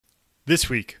This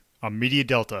week on Media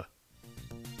Delta.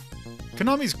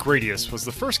 Konami's Gradius was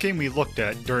the first game we looked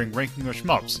at during Ranking of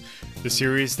Shmups, the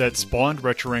series that spawned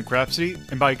Retro Rank Rhapsody,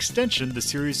 and by extension the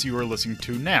series you are listening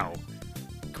to now.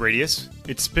 Gradius,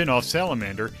 its spin-off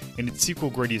Salamander, and its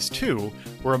sequel Gradius 2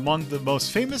 were among the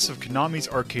most famous of Konami's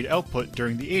arcade output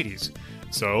during the 80s,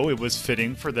 so it was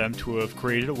fitting for them to have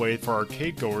created a way for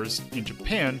arcade goers in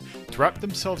Japan to wrap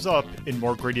themselves up in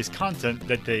more Gradius content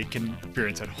that they can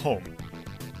experience at home.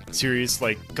 Series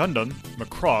like Gundam,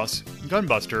 Macross, and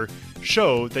Gunbuster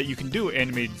show that you can do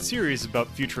animated series about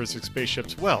futuristic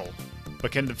spaceships well,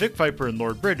 but can the Vic Viper and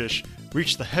Lord British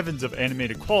reach the heavens of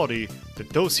animated quality that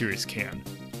those series can?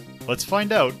 Let's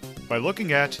find out by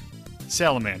looking at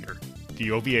Salamander,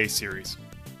 the OVA series.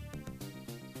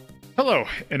 Hello,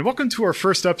 and welcome to our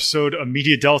first episode of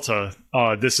Media Delta.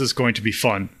 This is going to be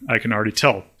fun, I can already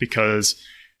tell, because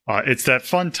it's that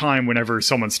fun time whenever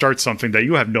someone starts something that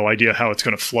you have no idea how it's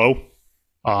going to flow.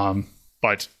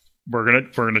 But we're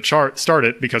gonna start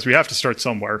it because we have to start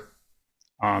somewhere.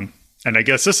 And I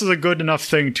guess this is a good enough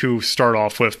thing to start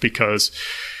off with because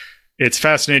it's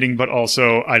fascinating, but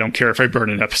also I don't care if I burn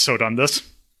an episode on this.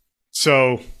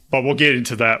 So, but we'll get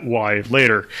into that why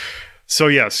later. So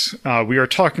yes, we are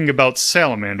talking about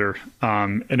Salamander,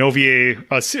 an OVA,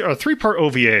 a three-part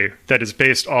OVA that is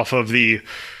based off of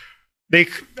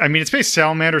it's based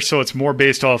Salamander, so it's more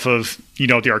based off of,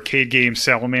 the arcade game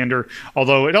Salamander,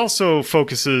 although it also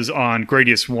focuses on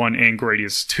Gradius 1 and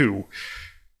Gradius 2.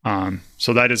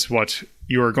 So that is what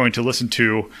you are going to listen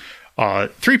to.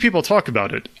 Three people talk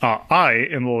about it. I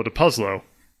am Lola DePuzlo.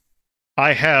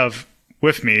 I have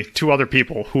with me two other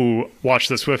people who watch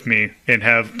this with me and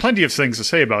have plenty of things to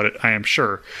say about it, I am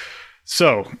sure.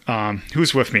 So,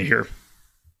 who's with me here?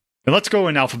 And let's go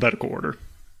in alphabetical order.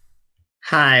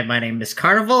 Hi, my name is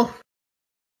Carnival.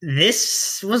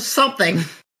 This was something.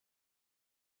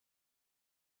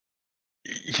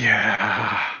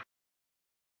 Yeah.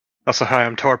 Also, hi,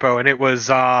 I'm Torpo, and it was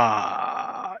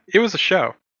a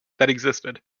show that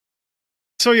existed.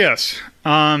 So yes,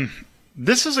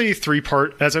 this is a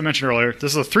three-part, as I mentioned earlier,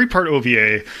 this is a three-part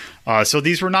OVA. So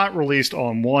these were not released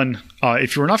on one.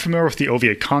 If you were not familiar with the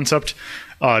OVA concept,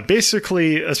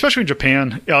 basically, especially in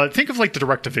Japan, think of like the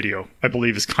direct-to-video, I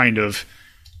believe is kind of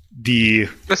the...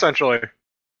 Essentially.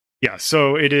 Yeah,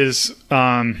 so it is,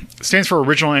 stands for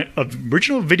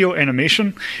original video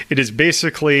animation. It is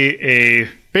basically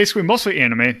mostly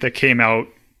anime that came out,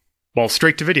 well,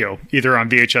 straight to video, either on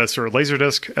VHS or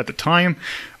Laserdisc at the time.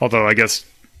 Although, I guess,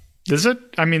 is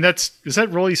that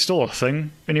really still a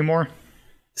thing anymore?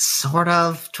 Sort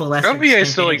of, to a lesser extent. OVA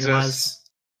still exists.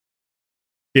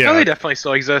 Yeah. No, they definitely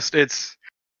still exist. It's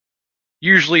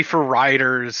usually for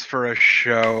writers for a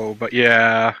show, but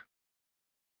yeah.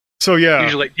 So yeah.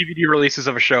 Usually like DVD releases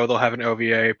of a show, they'll have an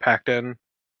OVA packed in.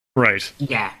 Right.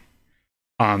 Yeah.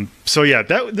 So yeah,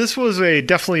 this was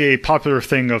definitely a popular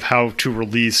thing of how to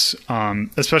release,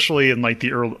 especially in like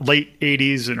the late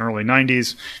 80s and early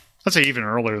 90s. I'd say even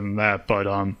earlier than that, but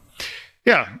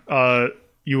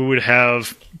you would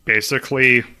have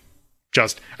basically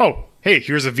just, oh, hey,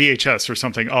 here's a VHS or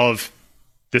something of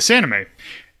this anime.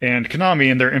 And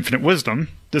Konami, in their infinite wisdom,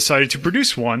 decided to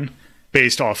produce one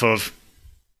based off of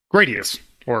Gradius,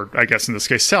 or I guess in this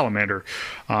case, Salamander.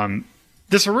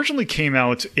 This originally came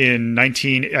out in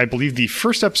I believe the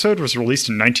first episode was released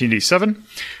in 1987,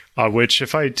 which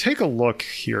if I take a look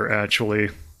here, actually,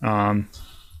 probably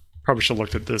should have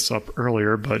looked at this up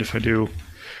earlier, but if I do,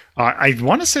 I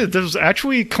want to say that this was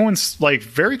actually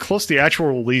very close to the actual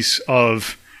release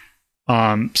of,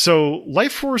 so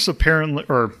Life Force apparently,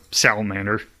 or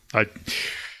Salamander,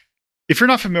 if you're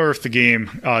not familiar with the game,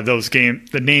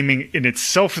 the naming in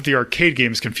itself of the arcade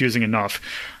game is confusing enough.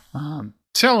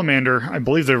 Salamander, I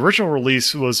believe the original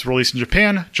release was released in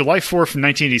Japan, July 4th,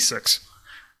 1986.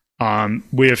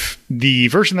 With the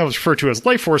version that was referred to as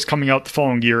Life Force coming out the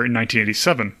following year in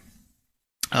 1987.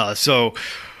 So,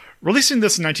 releasing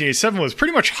this in 1987 was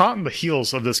pretty much hot on the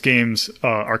heels of this game's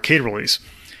arcade release.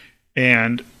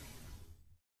 And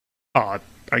I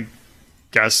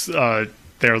guess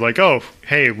they're like, oh,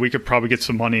 hey, we could probably get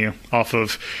some money off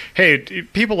of, hey,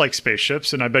 people like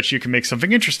spaceships, and I bet you can make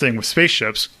something interesting with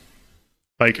spaceships.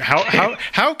 Like,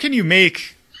 how can you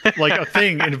make like a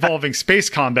thing involving space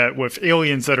combat with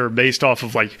aliens that are based off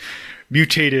of like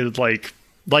mutated like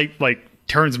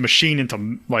turns machine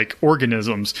into like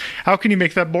organisms? How can you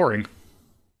make that boring?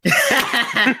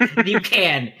 You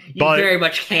can. You very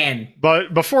much can.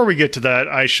 But before we get to that,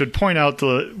 I should point out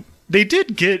they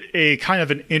did get a kind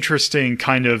of an interesting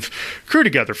kind of crew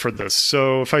together for this.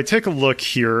 So if I take a look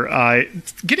here,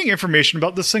 getting information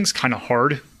about this thing's kind of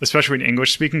hard, especially in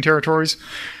English-speaking territories.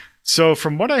 So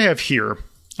from what I have here,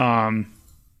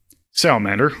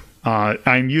 Salamander.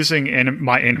 I'm using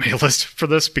my anime list for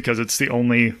this because it's the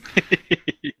only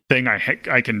thing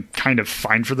I can kind of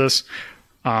find for this.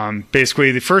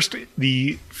 Basically,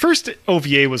 the first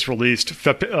OVA was released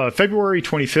February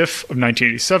 25th of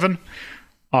 1987,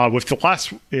 with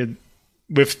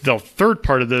the third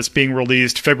part of this being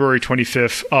released February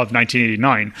 25th of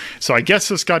 1989. So I guess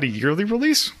this got a yearly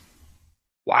release.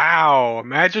 Wow!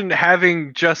 Imagine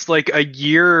having just like a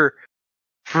year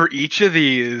for each of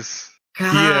these.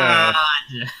 God.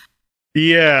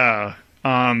 Yeah.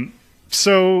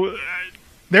 So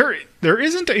there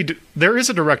is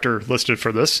a director listed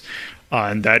for this,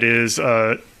 and that is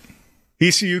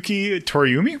Hisayuki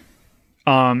Toriumi.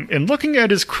 And looking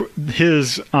at his kind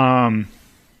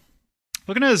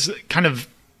of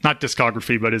not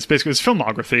discography, but it's basically his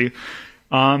filmography.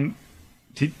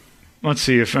 Let's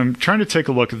see if I'm trying to take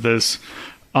a look at this.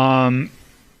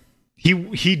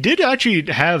 He did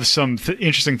actually have some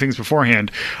interesting things beforehand.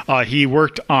 He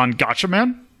worked on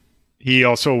Gatchaman. He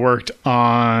also worked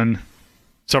on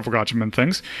several Gatchaman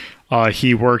things.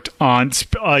 He worked on.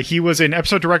 He was an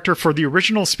episode director for the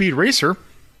original Speed Racer,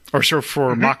 or so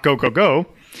for Mach Go Go Go.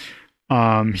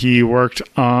 He worked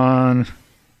on.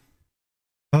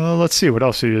 Let's see what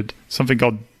else he did. Something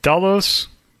called Delos.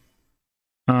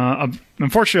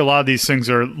 Unfortunately, a lot of these things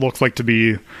look like to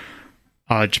be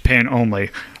Japan only.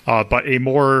 But a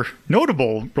more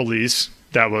notable release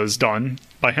that was done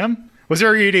by him was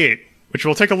Area 88, which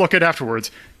we'll take a look at afterwards,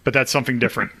 but that's something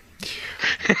different.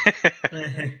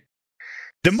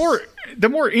 The more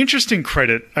interesting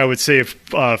credit, I would say,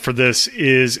 for this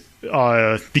is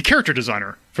the character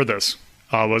designer for this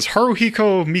was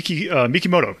Haruhiko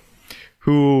Mikimoto,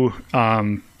 who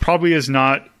probably is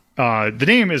not... the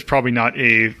name is probably not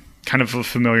a kind of a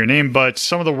familiar name, but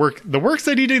some of the works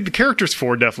that he did the characters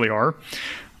for definitely are.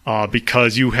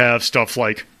 Because you have stuff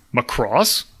like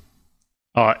Macross,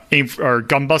 Aim or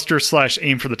Gunbuster /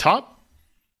 Aim for the Top.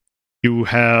 You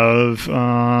have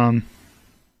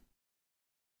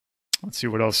let's see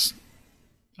what else.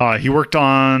 He worked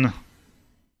on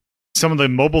some of the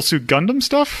Mobile Suit Gundam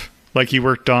stuff. Like he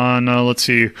worked on let's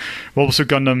see, Mobile Suit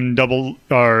Gundam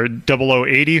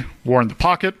 0080 War in the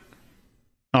Pocket.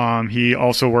 He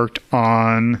also worked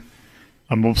on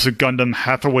Mobile Suit Gundam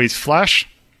Hathaway's Flash.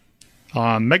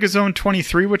 Megazone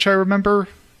 23, which I remember.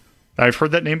 I've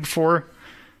heard that name before.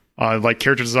 Like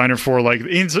character designer for like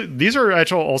these are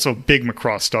actually also big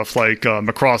Macross stuff, like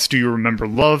Macross Do You Remember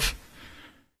Love?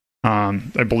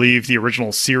 I believe the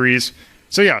original series.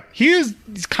 So yeah, he's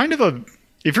kind of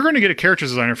if you're going to get a character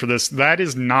designer for this, that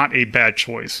is not a bad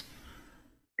choice.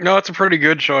 No, it's a pretty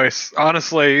good choice.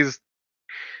 Honestly,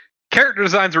 character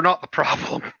designs are not the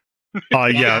problem.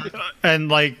 Yeah, and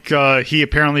like he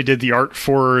apparently did the art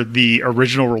for the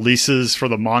original releases for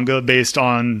the manga based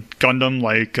on Gundam,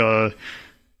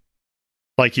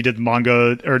 like he did the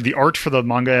manga or the art for the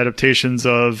manga adaptations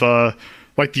of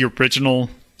like the original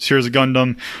series of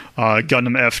Gundam,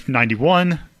 Gundam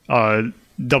F91,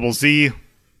 Double Z,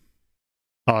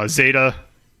 Zeta.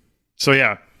 So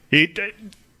yeah,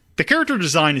 the character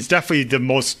design is definitely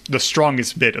the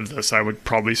strongest bit of this, I would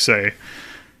probably say.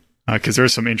 Because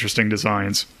there's some interesting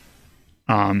designs.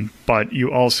 But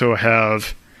you also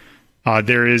have...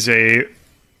 there is a...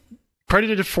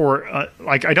 credited for...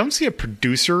 like, I don't see a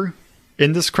producer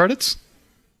in this credits.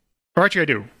 Or actually, I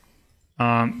do.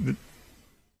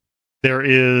 There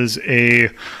is a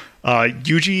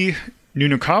Yuji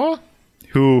Nunokawa,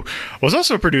 who was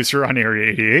also a producer on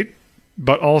Area 88,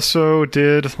 but also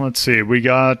did... Let's see, we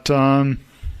got... going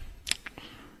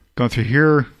through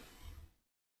here...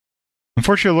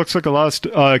 Unfortunately, it looks like a lot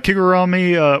of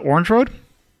Kigurumi Orange Road.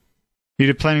 He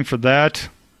did planning for that.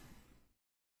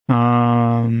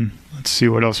 Let's see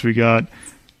what else we got.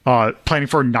 Planning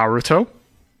for Naruto.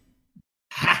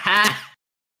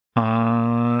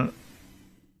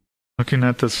 Looking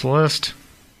at this list.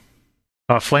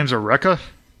 Flames of Rekka.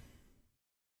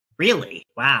 Really?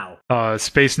 Wow.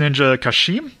 Space Ninja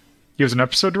Kashim. He was an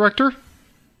episode director.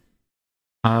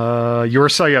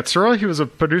 Yorosai Yatsura. He was a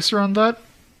producer on that.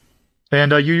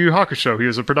 And Yu Yu Hakusho, he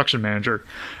was a production manager,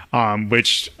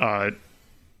 which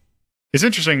is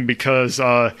interesting because,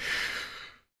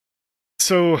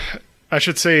 so I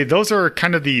should say those are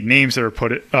kind of the names that are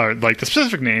put, like the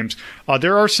specific names.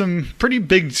 There are some pretty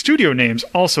big studio names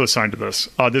also assigned to this.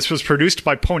 This was produced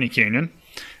by Pony Canyon,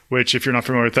 which, if you're not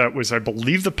familiar with that, was, I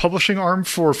believe, the publishing arm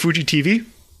for Fuji TV.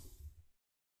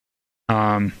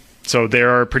 So they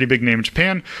are a pretty big name in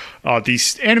Japan.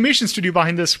 The animation studio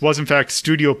behind this was, in fact,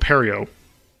 Studio Perio,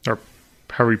 or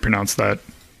however you pronounce that.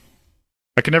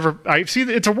 I see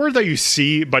it's a word that you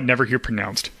see but never hear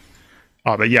pronounced.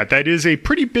 But yeah, that is a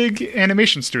pretty big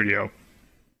animation studio.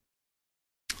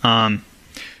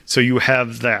 So you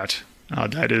have that.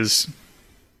 That is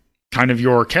kind of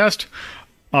your cast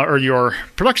or your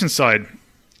production side.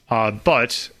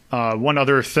 But one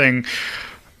other thing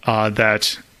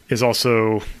that is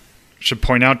also should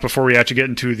point out before we actually get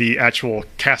into the actual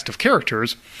cast of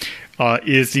characters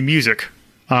is the music.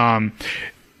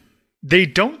 They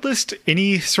don't list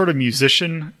any sort of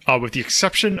musician, with the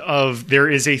exception of there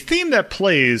is a theme that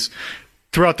plays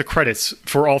throughout the credits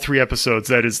for all 3 episodes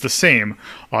that is the same.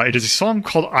 It is a song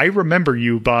called I Remember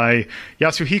You by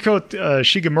Yasuhiko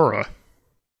Shigemura,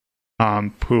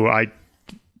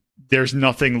 there's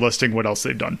nothing listing what else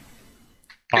they've done.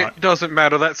 It doesn't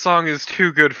matter. That song is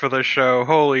too good for the show.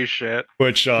 Holy shit.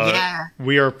 Which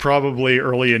we are probably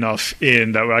early enough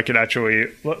in that I could actually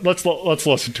let's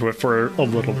listen to it for a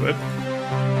little bit.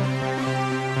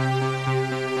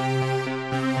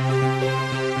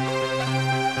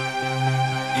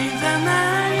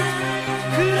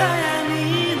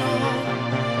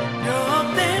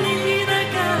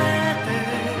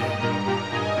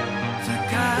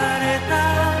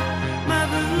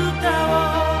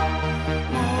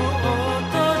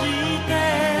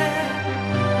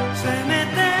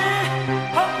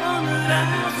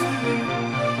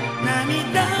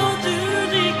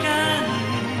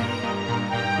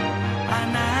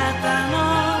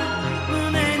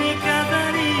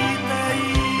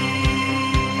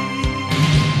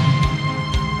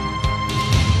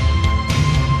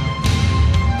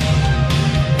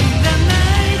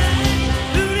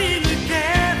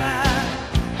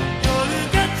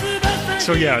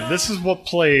 So yeah, this is what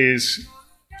plays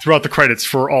throughout the credits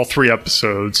for all 3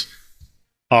 episodes.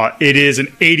 It is an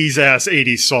 80s ass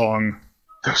 80s song.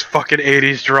 Those fucking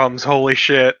 80s drums, holy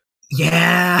shit.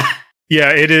 Yeah. Yeah,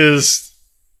 it is.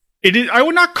 I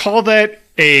would not call that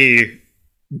a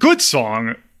good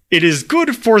song. It is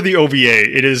good for the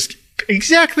OVA. It is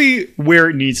exactly where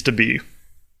it needs to be.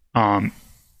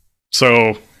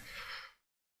 So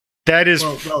that is.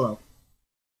 Whoa.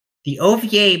 The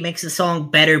OVA makes the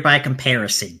song better by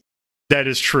comparison. That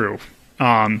is true.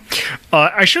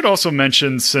 I should also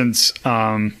mention, since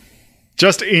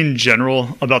just in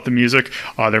general about the music,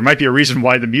 there might be a reason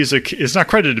why the music is not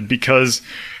credited, because,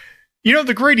 you know,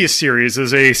 the Gradius series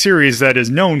is a series that is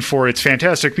known for its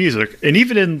fantastic music. And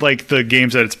even in like the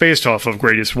games that it's based off of,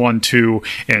 Gradius 1, 2,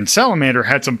 and Salamander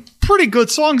had some pretty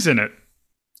good songs in it.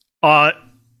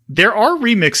 There are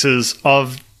remixes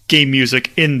of game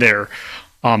music in there.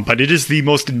 But it is the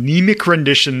most anemic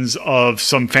renditions of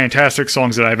some fantastic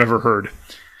songs that I've ever heard.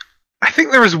 I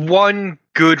think there was one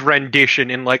good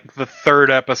rendition in like the 3rd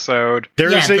episode. The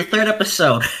 3rd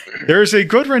episode. There's a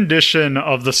good rendition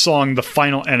of the song The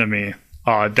Final Enemy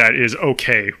that is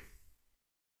okay.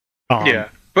 Yeah,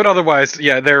 but otherwise,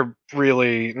 yeah, they're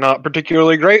really not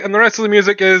particularly great, and the rest of the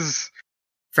music is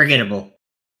forgettable.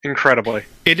 Incredibly.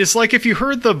 It is like if you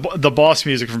heard the boss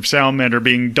music from Salamander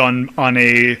being done on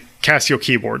a Casio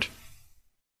keyboard.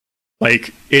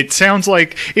 Like, it sounds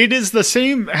like it is the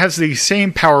same, has the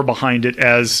same power behind it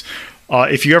as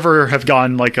if you ever have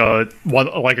gotten like a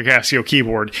Casio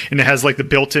keyboard and it has like the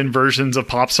built-in versions of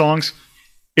pop songs.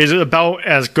 Is it about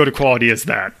as good a quality as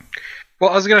that? Well,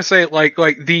 I was gonna say like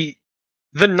the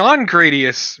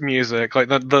non-Gradius music, like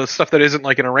the stuff that isn't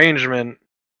like an arrangement,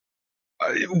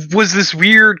 was this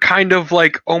weird kind of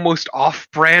like almost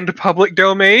off-brand public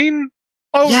domain.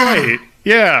 Oh, yeah. Right.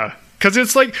 Yeah. Because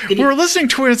it's like, we're listening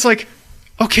to it, it's like,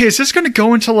 okay, is this going to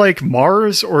go into like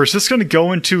Mars, or is this going to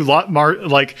go into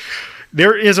like,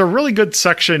 there is a really good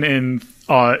section in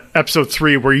episode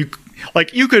 3 where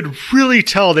you could really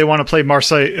tell they want to play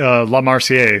La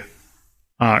Marseillaise.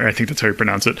 I think that's how you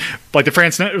pronounce it. Like the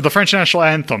French national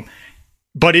anthem.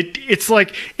 But it's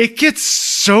like, it gets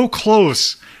so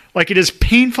close. Like, it is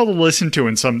painful to listen to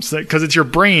in some, because it's your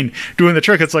brain doing the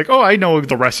trick. It's like, oh, I know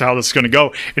the rest of how this is going to go,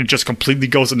 and it just completely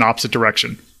goes in the opposite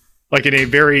direction, like in a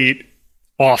very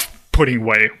off-putting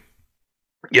way.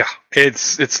 Yeah,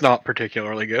 it's not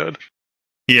particularly good.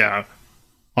 Yeah,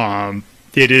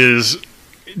 it is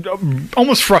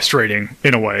almost frustrating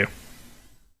in a way,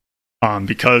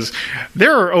 because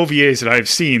there are OVAs that I've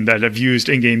seen that have used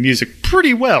in-game music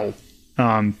pretty well,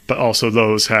 but also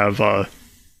those have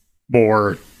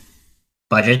more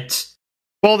budgets.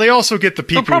 Well, they also get the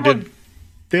people who did.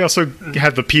 They also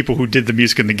have the people who did the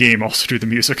music in the game also do the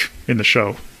music in the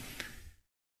show.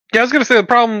 Yeah, I was gonna say the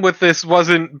problem with this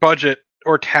wasn't budget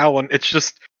or talent. It's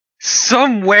just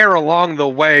somewhere along the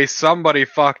way somebody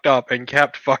fucked up and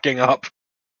kept fucking up.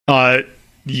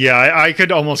 Yeah, I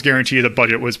could almost guarantee the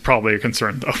budget was probably a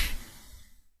concern, though.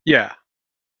 Yeah.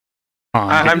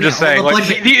 I'm just saying, like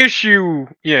the issue.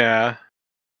 Yeah.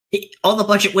 All the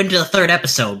budget went to the third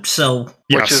episode, so...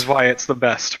 Yes. Which is why it's the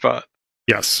best, but...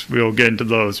 Yes, we'll get into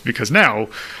those, because now,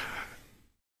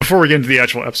 before we get into the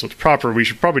actual episodes proper, we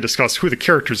should probably discuss who the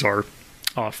characters are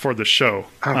for the show.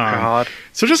 Oh, God.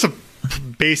 So just a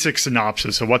basic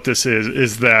synopsis of what this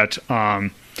is that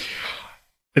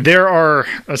there are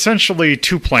essentially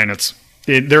two planets.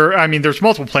 There's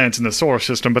multiple planets in the solar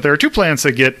system, but there are two planets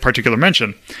that get particular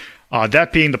mention.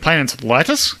 That being the planets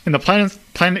Lattice and the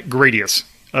planet Gradius,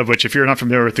 of which, if you're not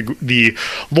familiar with the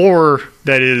lore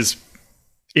that is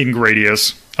in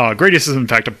Gradius, Gradius is in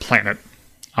fact a planet.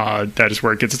 That is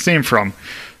where it gets its name from,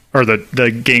 or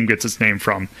the game gets its name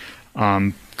from.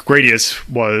 Gradius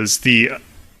was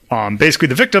basically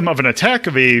the victim of an attack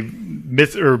of a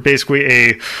myth, or basically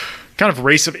a kind of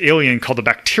race of alien called the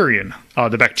Bacterian.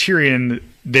 The Bacterian,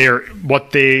 their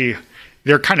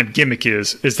kind of gimmick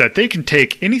is that they can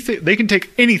take anything. They can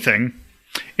take anything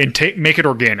and make it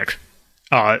organic.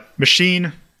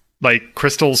 Machine, like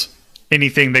crystals,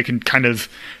 anything they can kind of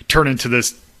turn into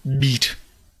this meat,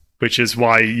 which is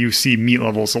why you see meat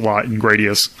levels a lot in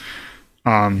Gradius.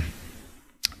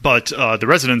 But the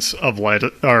residents of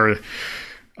Lattice are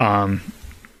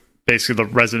basically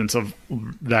the residents of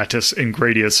Lattice and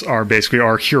Gradius are basically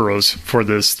our heroes for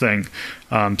this thing.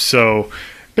 So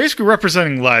basically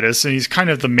representing Lattice, and he's kind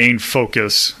of the main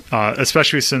focus,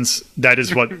 especially since that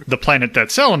is what the planet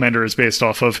that Salamander is based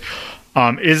off of,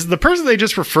 is the person they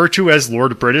just refer to as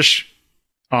Lord British.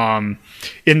 In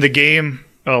the game,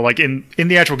 like in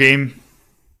the actual game,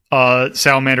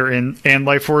 Salamander and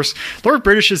Life Force, Lord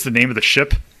British is the name of the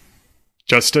ship.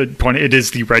 Just to point, it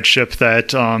is the red ship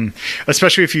that,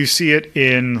 especially if you see it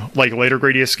in like later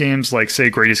Gradius games, like say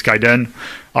Gradius Gaiden,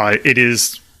 it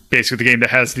is basically the game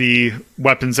that has the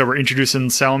weapons that were introduced in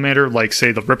Salamander, like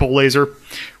say the ripple laser,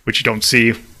 which you don't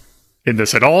see in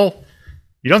this at all.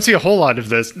 You don't see a whole lot of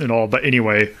this at all, but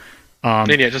anyway. And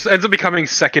yeah, it just ends up becoming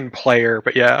second player,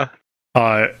 but yeah.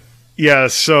 Yeah,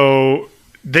 so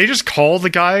they just call the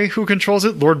guy who controls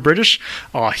it Lord British.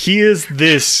 He is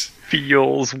this...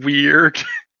 Feels weird.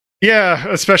 Yeah,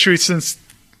 especially because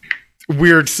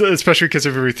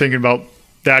if you're thinking about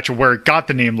the actual where it got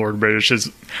the name Lord British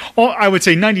is, I would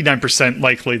say 99%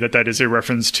 likely that is a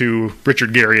reference to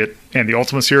Richard Garriott and the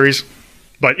Ultima series.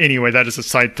 But anyway, that is a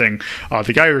side thing.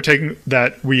 The guy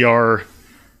we are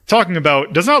talking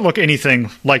about does not look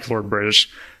anything like Lord British,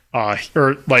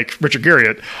 or like Richard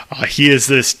Garriott. He is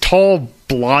this tall,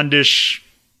 blondish,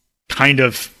 kind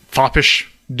of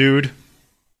foppish dude.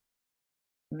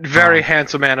 Very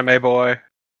handsome anime boy.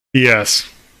 Yes.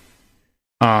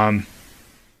 Yeah,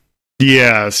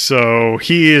 so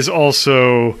he is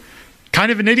also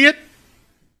kind of an idiot.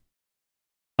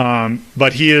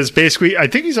 But he is basically, I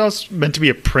think he's also meant to be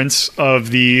a prince of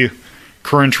the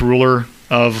current ruler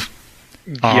of...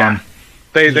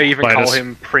 They even Lattice. call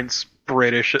him Prince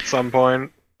British at some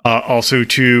point. Also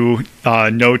to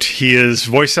note, he is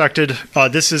voice acted.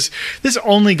 This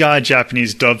only got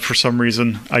Japanese dubbed for some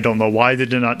reason. I don't know why they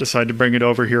did not decide to bring it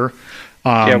over here.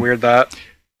 Weird that.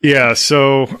 Yeah,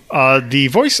 so the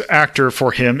voice actor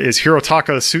for him is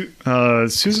Hirotaka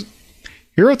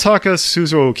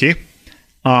Suzuki.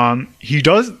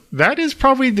 That is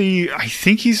probably I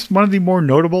think he's one of the more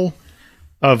notable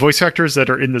voice actors that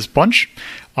are in this bunch.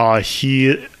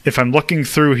 If I'm looking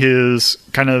through his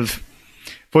kind of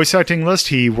voice acting list,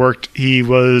 he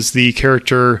was the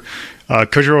character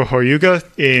Kojiro Horyuga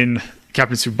in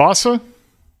Captain Tsubasa.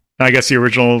 I guess the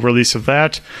original release of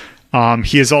that.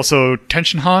 He is also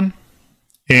Tenshin Han,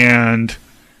 and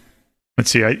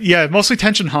let's see, mostly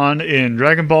Tenshin Han in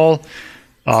Dragon Ball.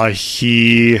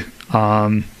 He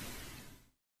was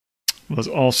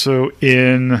also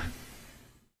in...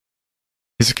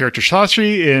 He's the character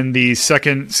Shashi in the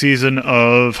second season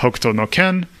of Hokuto no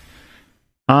Ken.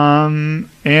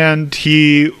 And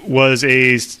he was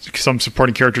some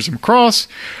supporting characters in Cross.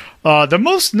 The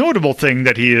most notable thing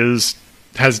that he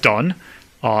has done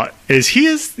is he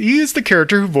is the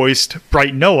character who voiced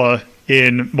Bright Noah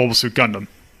in Mobile Suit Gundam.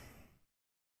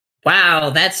 Wow,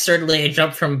 that's certainly a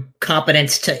jump from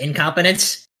competence to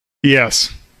incompetence.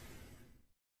 Yes.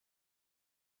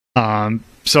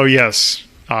 So yes,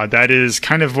 that is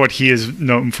kind of what he is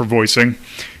known for voicing,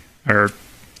 or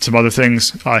some other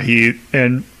things. I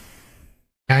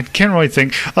can't really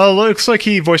think. Looks like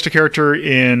he voiced a character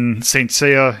in Saint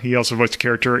Seiya. He also voiced a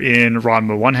character in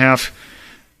Ranma 1/2.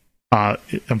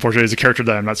 Unfortunately, it's a character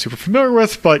that I'm not super familiar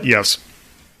with, but yes,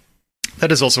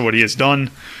 that is also what he has done.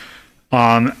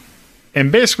 And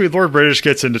basically, Lord British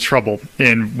gets into trouble,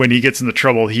 and when he gets into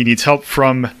trouble, he needs help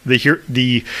from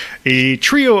a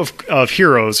trio of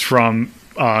heroes from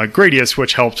Gradius,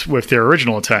 which helped with their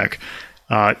original attack.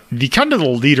 The kind of the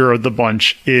leader of the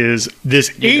bunch is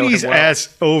this You know him 80s well.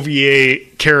 ass OVA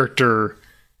character,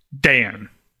 Dan,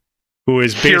 who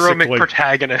is Hero basically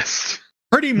protagonist.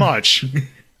 pretty much.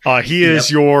 He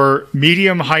is your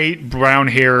medium height, brown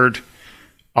haired.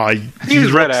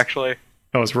 He's red, actually.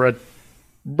 Oh, it's red.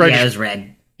 Red. Yeah, it was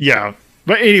red. Yeah.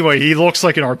 But anyway, he looks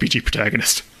like an RPG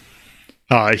protagonist.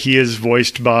 He is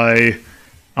voiced by,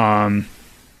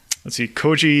 let's see,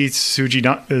 Koji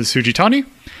Sujitani.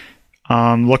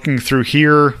 Looking through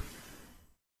here,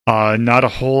 not a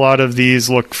whole lot of these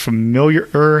look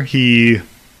familiar. He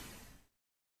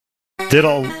did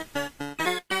all.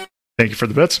 Thank you for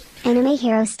the bits. Anime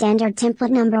Hero Standard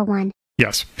Template number 1.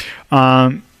 Yes.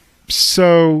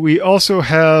 So we also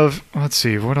have. Let's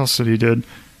see. What else did he did?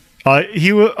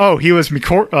 He was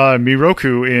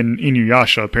Miroku in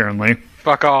Inuyasha, apparently.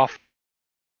 Fuck off.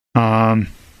 Um.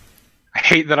 I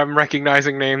hate that I'm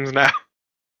recognizing names now.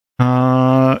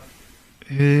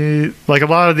 Like a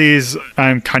lot of these,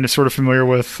 I'm kind of sort of familiar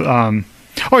with.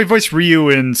 He voiced Ryu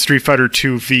in Street Fighter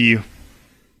 2 V.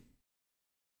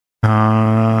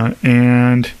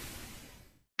 And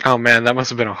Oh man, that must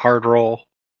have been a hard role.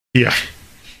 yeah.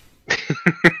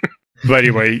 But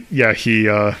anyway, yeah, he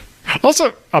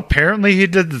also apparently he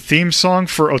did the theme song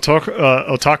for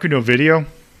Otaku no Video,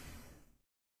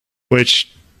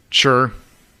 which sure,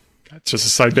 that's just a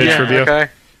side bit trivia. Okay.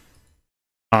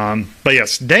 But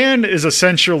yes, Dan is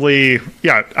essentially,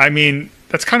 yeah, I mean,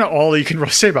 that's kind of all you can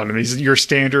really say about him. He's your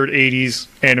standard 80s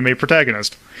anime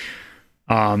protagonist.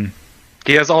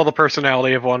 He has all the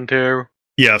personality of one too.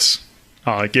 Yes.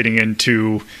 Getting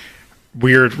into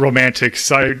weird romantic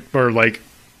side, or like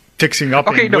fixing up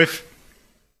with...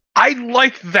 I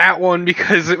liked that one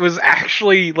because it was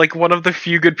actually like one of the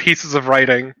few good pieces of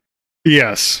writing.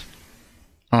 Yes.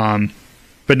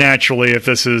 But naturally, if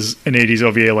this is an 80s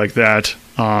OVA like that,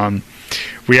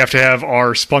 we have to have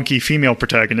our spunky female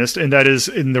protagonist, and that is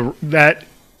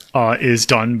is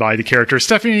done by the character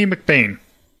Stephanie McBain.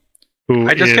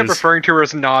 I just kept referring to her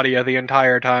as Nadia the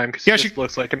entire time because she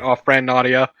looks like an off-brand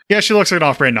Nadia. Yeah, she looks like an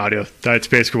off-brand Nadia. That's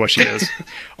basically what she is.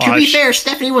 To be fair,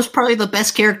 Stephanie was probably the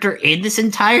best character in this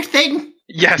entire thing.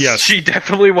 Yes, she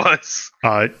definitely was.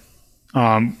 We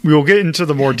will get into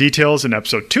the more details in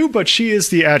episode 2, but she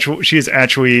is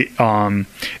actually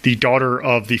the daughter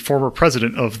of the former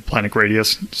president of Planet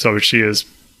Gradius, so she is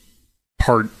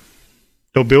part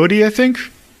nobility, I think,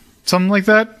 something like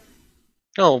that.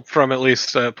 Oh, from at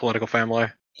least a political family.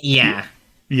 Yeah.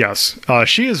 Yes,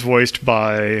 she is voiced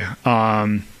by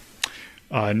Noriko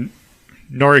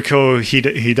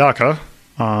Hidaka.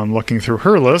 Looking through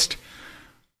her list,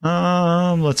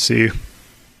 let's see.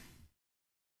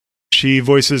 She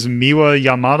voices Miwa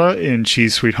Yamada in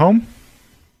Cheese Sweet Home.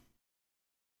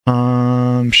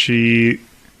 She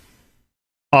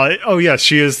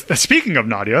is. Speaking of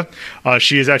Nadia,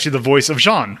 she is actually the voice of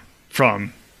Jean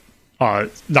from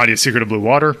Nadia's Secret of Blue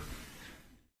Water.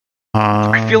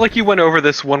 I feel like you went over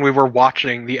this when we were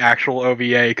watching the actual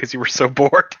OVA because you were so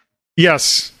bored.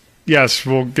 Yes,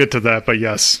 we'll get to that, but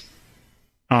yes.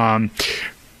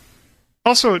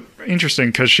 Also interesting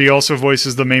because she also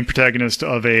voices the main protagonist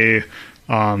of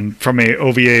from a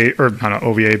OVA, or not an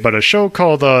OVA, but a show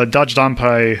called Dodge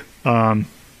Danpai,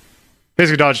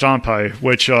 basically Dodge Danpai,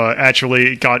 which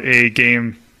actually got a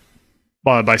game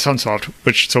by Sunsoft,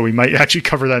 so we might actually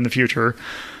cover that in the future.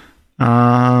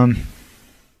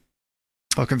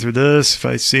 Looking through this, if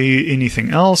I see anything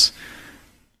else,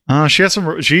 she has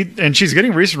she's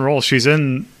getting recent roles.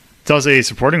 Does a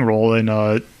supporting role in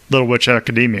Little Witch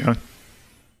Academia.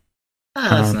 Oh,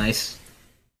 that's nice.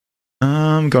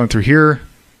 Going through here.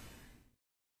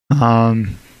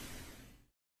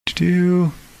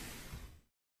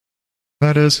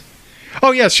 That is.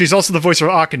 Oh yes, she's also the voice of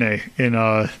Akane in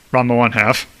Ranma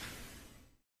 1/2.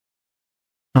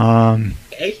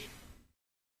 Okay.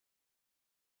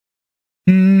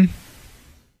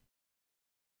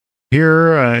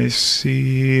 Here I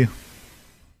see.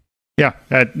 Yeah,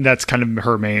 that's kind of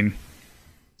her main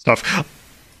stuff.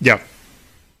 Yeah.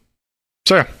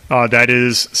 So yeah, that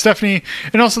is Stephanie,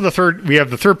 and also we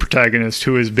have the third protagonist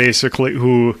who is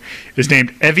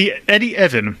named Eddie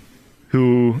Evan,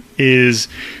 who is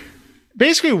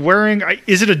basically wearing.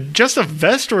 Is it just a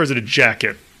vest or is it a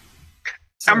jacket?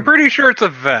 I'm pretty sure it's a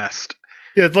vest.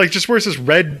 Yeah, just wears this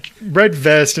red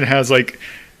vest and has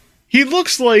he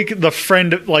looks like the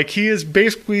friend. He is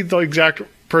basically the exact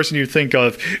person you think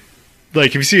of.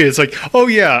 If you see it, it's oh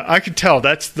yeah, I could tell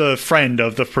that's the friend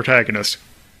of the protagonist.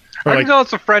 I can tell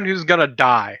it's a friend who's gonna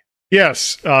die.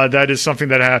 Yes, that is something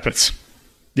that happens.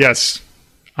 Yes.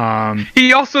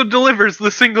 He also delivers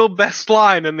the single best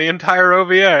line in the entire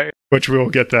OVA. Which we will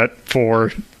get that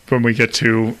for when we get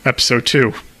to episode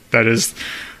 2. That is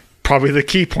probably the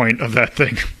key point of that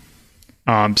thing.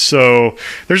 So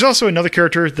there's also another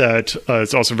character that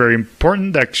is also very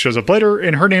important that shows up later,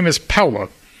 and her name is Paula.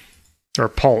 Or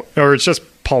Paul, or it's just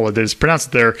Paula that is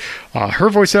pronounced there. Her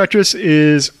voice actress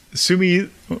is Sumi.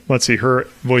 Let's see, her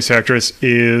voice actress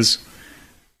is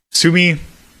Sumi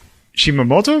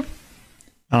Shimamoto.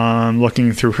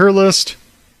 Looking through her list,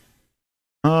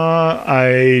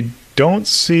 I don't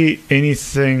see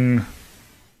anything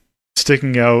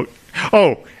sticking out.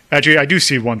 Oh, actually, I do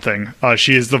see one thing.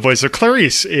 She is the voice of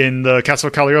Clarice in the Castle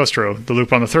of Cagliostro, the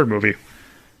Loop on the Third movie.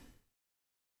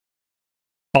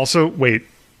 Also, wait.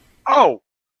 Oh!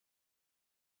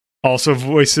 Also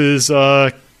voices,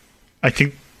 I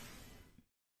think...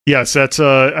 Yes, that's,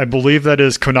 I believe that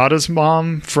is Konada's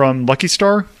mom from Lucky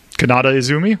Star. Konada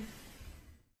Izumi.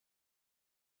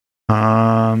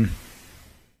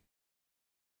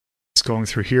 Just going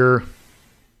through here.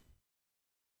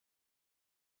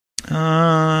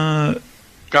 God,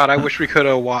 I wish we could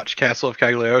have watched Castle of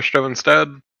Cagliostro instead.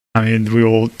 I mean, we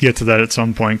will get to that at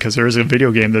some point, because there is a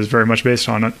video game that is very much based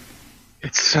on it.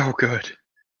 It's so good.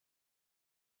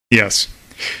 Yes.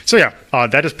 So yeah,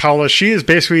 that is Paula. She is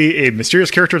basically a mysterious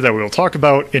character that we will talk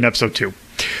about in episode 2.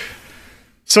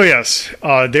 So yes,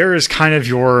 there is kind of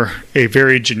a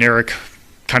very generic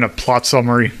kind of plot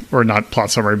summary, or not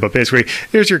plot summary, but basically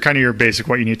there's your basic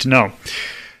what you need to know.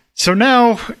 So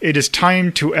now it is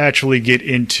time to actually get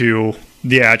into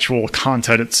the actual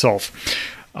content itself.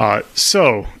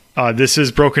 This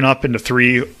is broken up into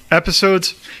 3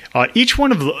 episodes. Each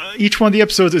one of the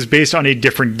episodes is based on a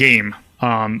different game,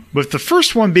 with the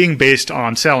first one being based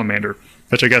on Salamander,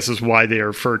 which I guess is why they are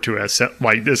referred to as,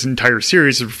 like, this entire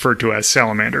series is referred to as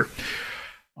Salamander.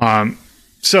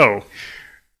 So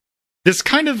this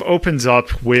kind of opens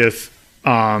up with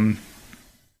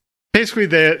basically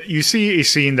that you see a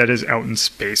scene that is out in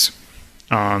space.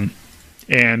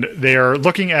 And they are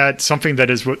looking at something that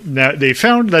is what they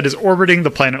found that is orbiting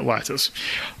the planet Lattice.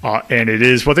 And it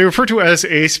is what they refer to as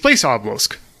a space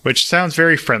obelisk, which sounds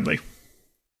very friendly.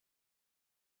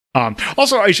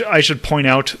 Also, I should point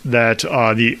out that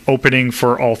the opening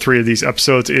for all 3 of these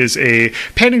episodes is a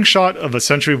panning shot of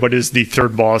essentially what is the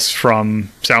third boss from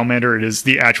Salamander. It is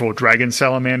the actual dragon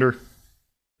Salamander.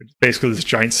 It's basically this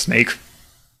giant snake.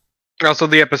 Also,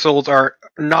 the episodes are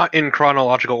not in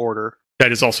chronological order.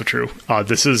 That is also true.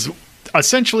 This is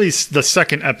essentially the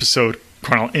second episode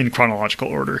in chronological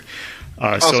order.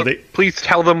 Please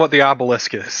tell them what the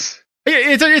obelisk is.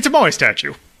 It's a Moai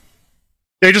statue.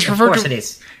 They just refer to it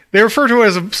is. They refer to it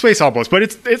as a space obelisk, but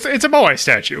it's a Moai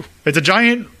statue. It's a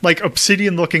giant, like,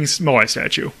 obsidian-looking Moai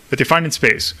statue that they find in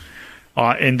space,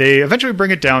 and they eventually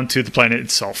bring it down to the planet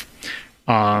itself.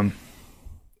 And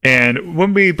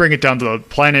when we bring it down to the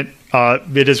planet,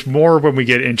 it is more when we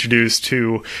get introduced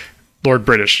to Lord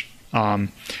British. It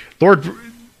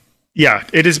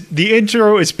is, the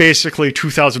intro is basically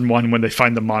 2001 when they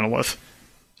find the monolith.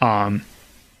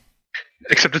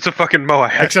 Except it's a fucking Moai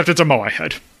head. Except it's a Moai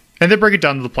head. And they bring it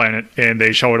down to the planet, and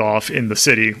they show it off in the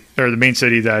city, or the main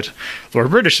city that Lord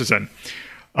British is in.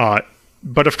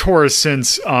 But of course,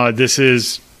 since this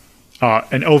is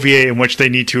an OVA in which they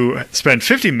need to spend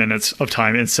 50 minutes of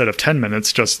time instead of 10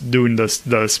 minutes just doing the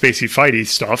spacey fighty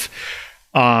stuff,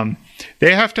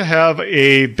 they have to have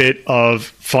a bit of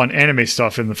fun anime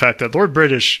stuff in the fact that Lord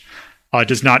British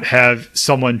does not have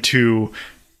someone to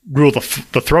rule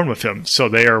the throne with him, so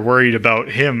they are worried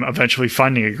about him eventually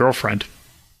finding a girlfriend.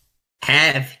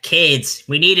 Have kids.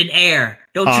 We need an heir.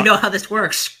 Don't you know how this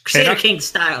works? Crusader King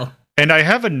style. And I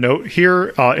have a note here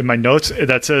in my notes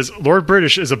that says Lord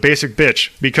British is a basic bitch,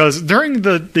 because during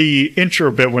the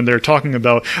intro bit when they're talking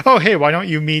about, oh, hey, why don't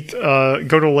you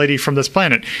go to a lady from this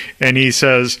planet? And he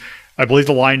says, I believe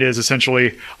the line is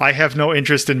essentially, I have no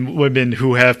interest in women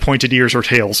who have pointed ears or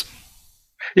tails.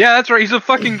 Yeah, that's right. He's a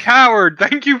fucking coward.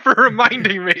 Thank you for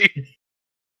reminding me.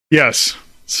 Yes.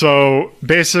 So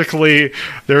basically,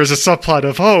 there's a subplot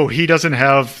of, oh, he doesn't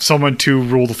have someone to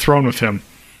rule the throne with him.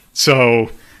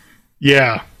 So,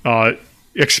 yeah,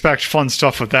 expect fun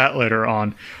stuff with that later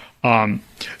on.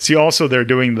 See, also, they're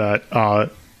doing that.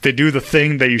 They do the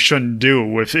thing that you shouldn't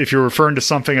do. If you're referring to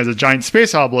something as a giant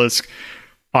space obelisk,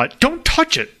 don't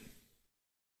touch it.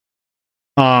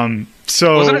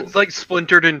 So wasn't it like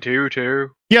splintered in 2 too?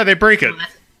 Yeah, they break it.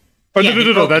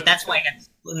 No, that's why it's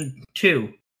splintered in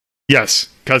 2. Yes,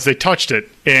 because they touched it.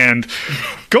 And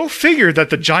go figure that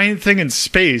the giant thing in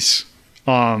space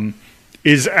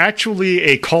is actually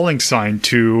a calling sign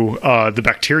to the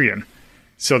Bacterian.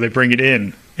 So they bring it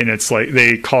in, and it's like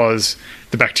they cause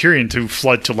the Bacterian to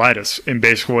flood to Lattice. And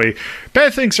basically,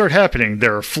 bad things start happening.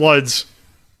 There are floods,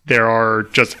 there are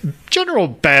just general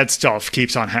bad stuff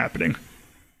keeps on happening.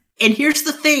 And here's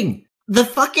the thing. The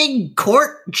fucking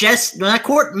court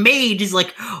maid is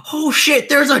like, oh shit,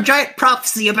 there's a giant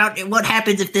prophecy about what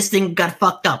happens if this thing got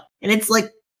fucked up. And it's like,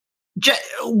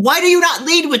 why do you not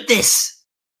lead with this?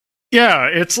 Yeah,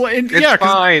 it's like... It's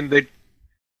fine.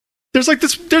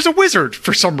 There's a wizard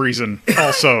for some reason,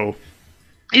 also.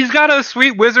 He's got a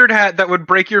sweet wizard hat that would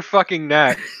break your fucking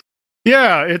neck.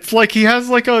 Yeah, it's like he has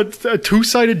like a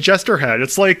two-sided jester hat.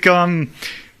 It's like,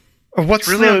 what's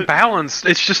really unbalanced.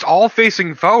 It's just all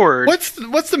facing forward.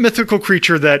 What's the mythical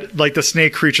creature that, like the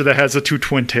snake creature that has the two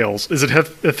twin tails? Is it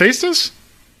Hephaestus?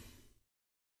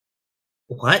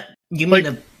 What? You mean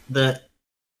Like,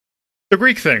 the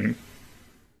Greek thing?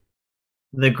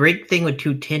 The Greek thing with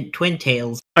two twin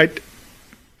tails. I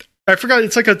forgot.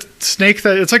 It's like a snake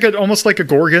it's like almost like a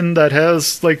gorgon that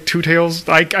has like two tails.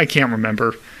 I can't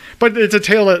remember, but it's a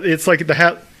tail that it's like the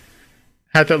hat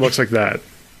that looks like that.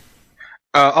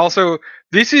 Also,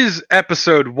 this is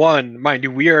episode 1, mind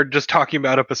you. We are just talking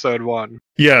about episode 1.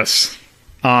 Yes.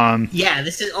 Yeah,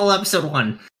 this is all episode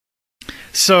 1.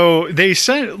 So they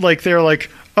sent they're like,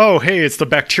 oh hey, it's the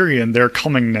Bacterian. They're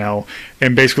coming now,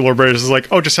 and basically Lord British is like,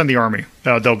 oh, just send the army.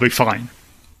 They'll be fine.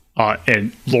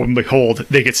 And lo and behold,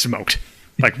 they get smoked,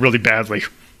 like really badly.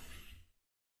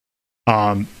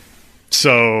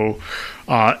 So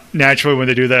naturally, when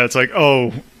they do that, it's like,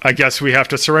 oh, I guess we have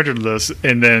to surrender to this.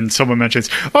 And then someone mentions,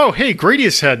 oh, hey,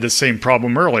 Gradius had the same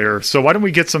problem earlier, so why don't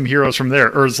we get some heroes from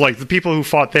there? Or it's like the people who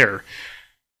fought there.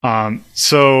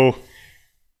 So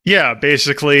yeah,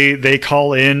 basically they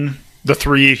call in the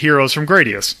 3 heroes from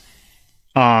Gradius.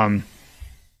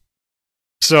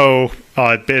 So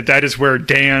that is where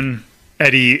Dan,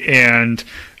 Eddie, and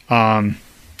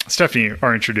Stephanie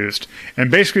are introduced. And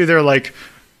basically they're like,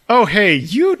 oh, hey,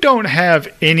 you don't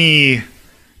have any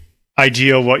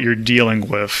idea what you're dealing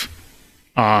with.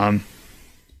 And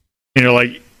you're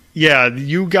like, yeah,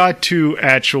 you got to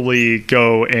actually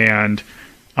go and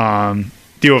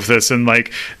deal with this. And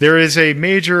like, there is a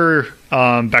major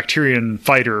Bacterian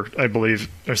fighter, I believe,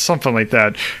 or something like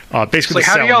that. Basically, like,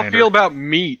 how do y'all feel about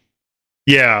meat?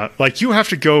 Yeah, like you have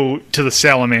to go to the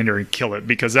Salamander and kill it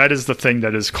because that is the thing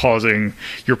that is causing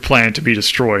your planet to be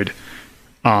destroyed.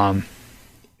 And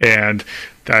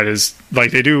that is like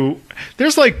they do.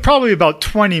 There's like probably about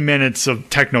 20 minutes of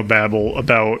technobabble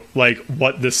about like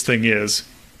what this thing is.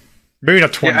 Maybe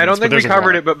not 20. Yeah, I don't minutes, think we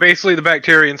covered it, but basically the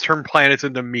Bacterians turn planets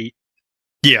into meat.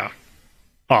 Yeah.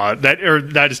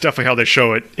 That is definitely how they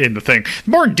show it in the thing.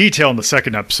 More in detail in the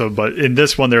second episode, but in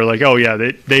this one they're like, oh yeah,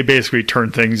 they basically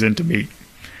turn things into meat.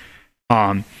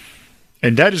 And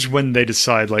that is when they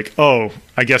decide like, oh,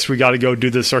 I guess we got to go do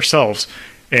this ourselves.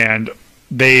 And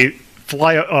they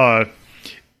fly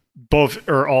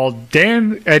all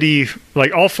Dan, Eddie,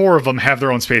 like all 4 of them have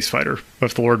their own space fighter,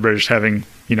 with the Lord British having,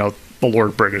 the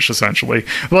Lord British essentially.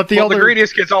 But the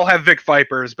Gradius kids all have Vic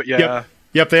Vipers, but yeah.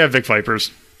 Yep, they have Vic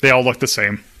Vipers. They all look the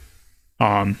same.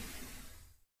 But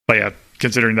yeah,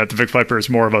 considering that the Vic Viper is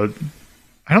more of a...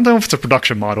 I don't know if it's a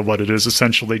production model, but it is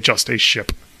essentially just a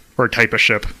ship. Or a type of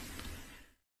ship.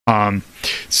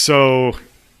 So,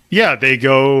 yeah, they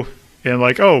go and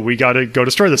like, oh, we gotta go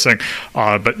destroy this thing.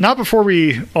 But not before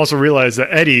we also realize that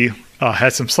Eddie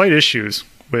has some slight issues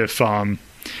with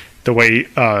the way...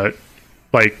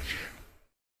 like,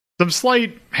 some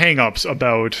slight hang-ups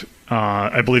about,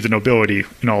 I believe, the nobility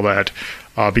and all that.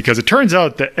 Because it turns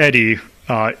out that Eddie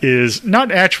is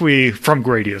not actually from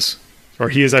Gradius. Or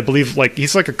he is, I believe,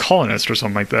 he's like a colonist or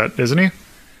something like that, isn't he?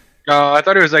 I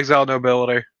thought he was exiled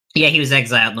nobility. Yeah, he was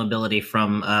exiled nobility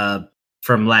from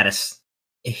Lattice.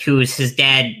 Who's his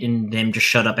dad and them just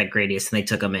showed up at Gradius and they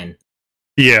took him in.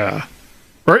 Yeah.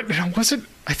 Right? Was it?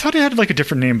 I thought it had like a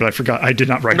different name, but I forgot. I did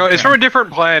not write it down. It's from a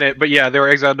different planet, but yeah, they were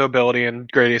exiled nobility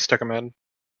and Gradius took him in.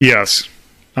 Yes.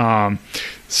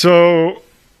 So...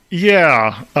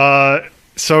 Yeah,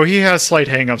 so he has slight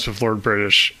hang-ups with Lord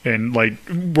British and, like,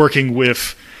 working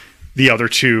with the other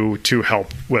 2 to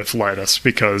help with Lattice,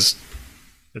 because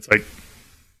it's like,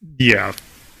 yeah,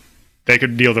 they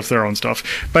could deal with their own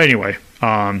stuff. But anyway,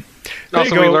 also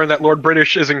we learned that Lord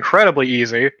British is incredibly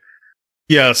easy.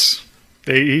 Yes,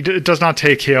 it does not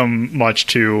take him much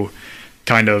to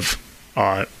kind of,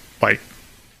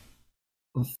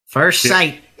 First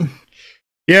sight.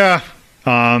 Yeah.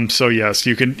 So yes,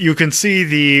 you can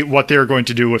see what they're going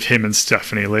to do with him and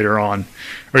Stephanie later on,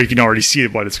 or you can already see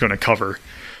what it's going to cover.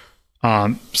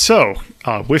 So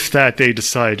with that, they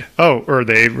decide.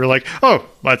 They were like, oh,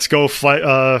 let's go fly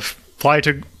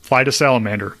to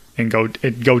Salamander and go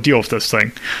deal with this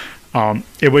thing.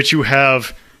 In which you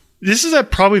have This is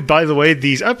at probably, by the way,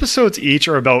 these episodes each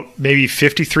are about maybe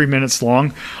 53 minutes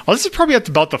long. This is probably at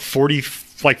about the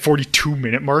 42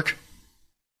 minute mark.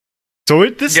 So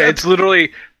it's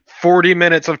literally 40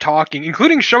 minutes of talking,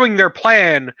 including showing their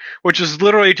plan, which is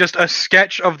literally just a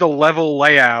sketch of the level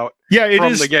layout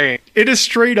from the game. It is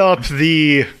straight up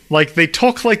they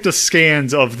took like the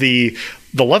scans of the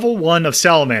level 1 of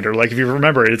Salamander. Like, if you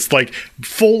remember it, it's like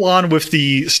full on with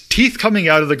the teeth coming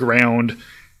out of the ground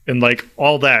and like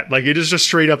all that. Like, it is just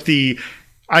straight up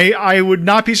I would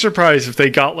not be surprised if they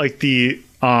got like the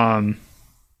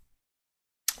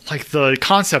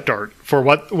concept art for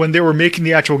when they were making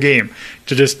the actual game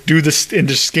to just do this and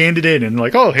just scanned it in and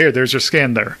like, oh, here, there's your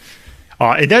scan there.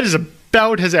 And that is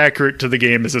about as accurate to the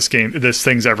game as this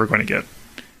thing's ever going to get.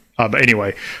 But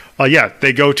anyway,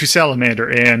 they go to Salamander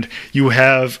and you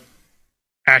have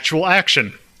actual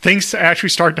action. Things actually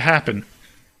start to happen.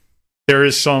 There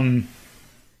is some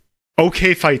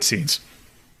okay fight scenes.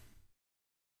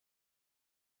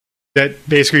 That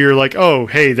basically you're like, oh,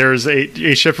 hey, there's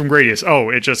a ship from Gradius. Oh,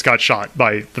 it just got shot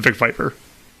by the Big Viper.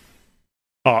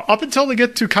 Up until they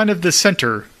get to kind of the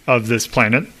center of this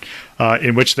planet,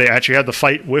 in which they actually had the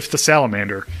fight with the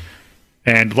Salamander.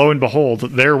 And lo and behold,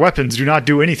 their weapons do not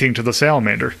do anything to the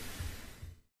Salamander.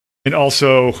 And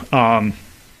also,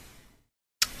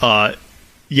 they're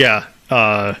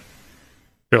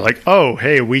like, oh,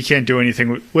 hey, we can't do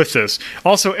anything with this.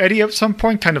 Also, Eddie at some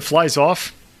point kind of flies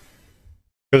off.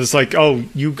 Because it's like, oh,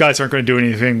 you guys aren't going to do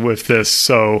anything with this,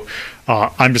 so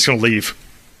I'm just going to leave.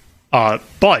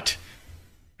 But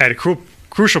at a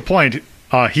crucial point,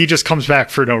 he just comes back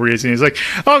for no reason. He's like,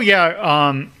 oh,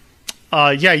 yeah,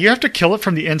 you have to kill it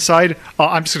from the inside.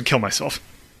 I'm just going to kill myself.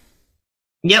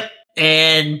 Yep,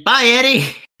 and bye,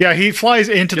 Eddie. Yeah, he flies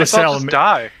into the Salamander.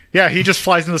 Die. Yeah, he just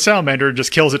flies into the Salamander and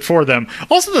just kills it for them.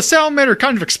 Also, the Salamander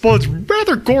kind of explodes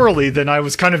rather gorily than I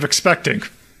was kind of expecting.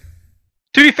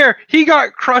 To be fair, he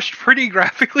got crushed pretty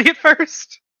graphically at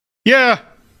first. Yeah,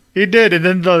 he did, and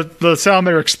then the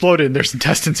Salamander exploded and there's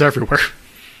intestines everywhere.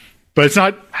 But it's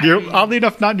not, oddly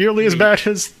enough, not nearly as bad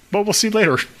as what we'll see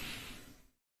later.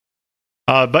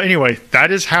 But anyway,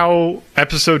 that is how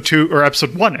episode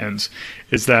 1 ends.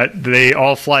 Is that they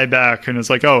all fly back and it's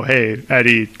like, oh, hey,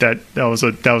 Eddie, that was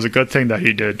a good thing that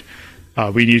he did.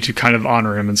 We need to kind of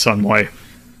honor him in some way.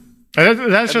 And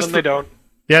then they don't.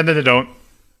 Yeah, and then they don't.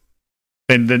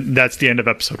 And then that's the end of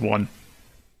episode 1.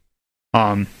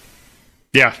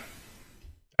 Yeah.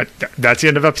 That's the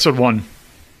end of episode 1.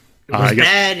 It was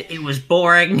bad. It was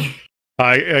boring.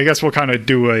 I guess we'll kind of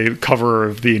do a cover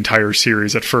of the entire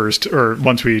series at first, or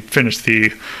once we finish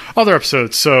the other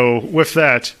episodes. So with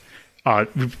that,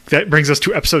 that brings us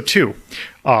to episode 2,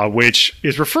 which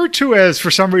is referred to as,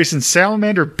 for some reason,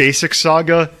 Salamander Basic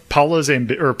Saga, Paula's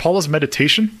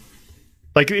Meditation.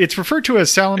 Like, it's referred to as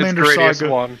Salamander Saga.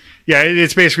 1. Yeah,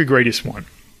 it's basically Gradius 1.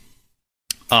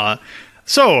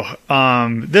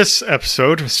 This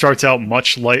episode starts out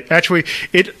much like... Actually,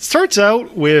 it starts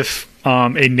out with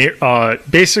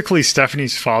basically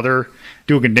Stephanie's father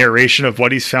doing a narration of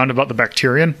what he's found about the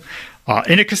Bacterian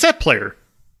in a cassette player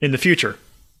in the future.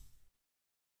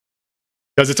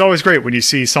 Because it's always great when you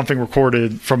see something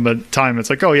recorded from the time it's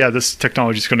like, oh yeah, this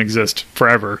technology is going to exist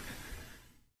forever.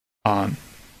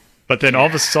 But then all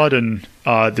of a sudden,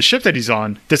 the ship that he's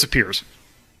on disappears.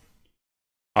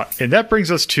 And that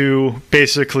brings us to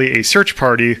basically a search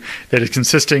party that is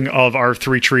consisting of our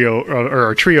trio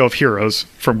of heroes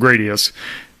from Gradius.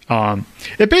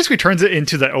 It basically turns it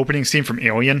into the opening scene from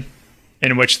Alien,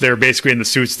 in which they're basically in the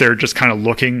suits. They're just kind of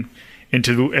looking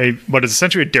into what is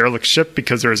essentially a derelict ship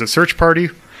because there is a search party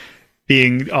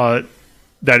being that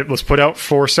it was put out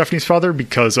for Stephanie's father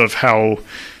because of how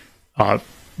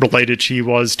related she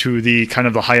was to the kind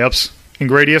of the high ups in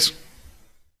Gradius.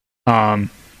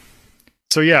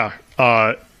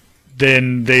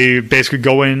 Then they basically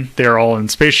go in. They're all in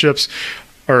spaceships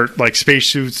or like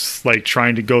spacesuits, like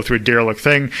trying to go through a derelict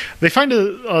thing. They find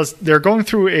they're going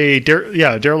through a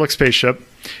derelict spaceship,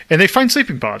 and they find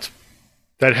sleeping pods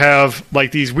that have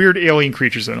like these weird alien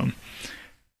creatures in them.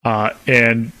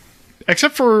 And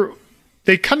except for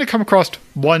they kind of come across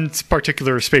one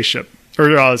particular spaceship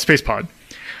or space pod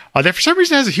that for some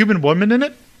reason has a human woman in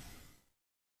it.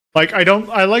 Like, I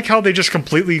like how they just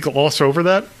completely gloss over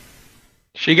that.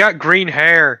 She got green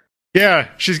hair. Yeah,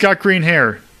 she's got green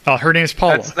hair. Her name's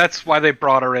Paula. That's why they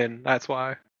brought her in. That's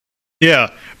why.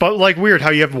 Yeah, but like weird how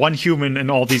you have one human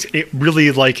and all these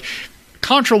really like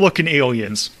contra-looking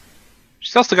aliens.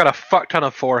 She's also got a fuck ton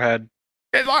of forehead.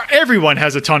 Everyone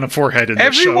has a ton of forehead in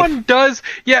this show. Everyone does.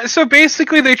 Yeah, so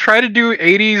basically they try to do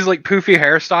 80s like poofy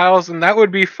hairstyles and that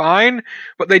would be fine,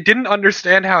 but they didn't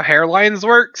understand how hairlines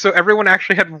work, so everyone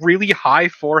actually had really high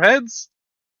foreheads.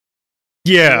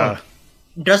 Yeah.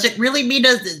 Does it really mean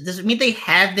does it mean they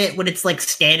have it when it's like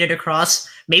standard across?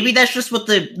 Maybe that's just what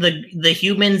the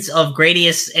humans of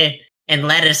Gradius and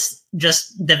Lattice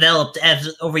just developed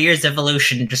as over years of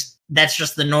evolution. That's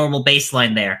just the normal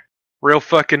baseline there. Real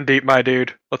fucking deep, my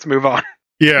dude. Let's move on.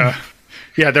 Yeah.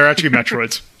 Yeah, they're actually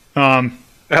Metroids.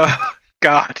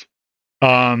 God.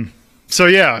 So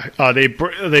yeah,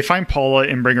 they find Paula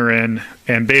and bring her in,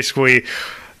 and basically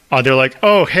they're like,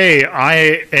 "Oh, hey,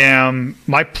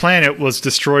 my planet was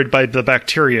destroyed by the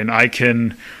Bacterian.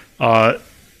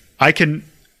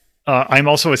 I'm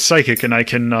also a psychic, and I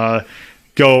can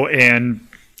go and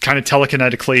kind of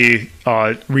telekinetically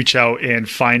reach out and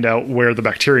find out where the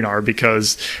Bacterian are,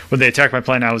 because when they attacked my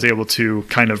planet, I was able to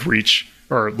kind of reach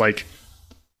or like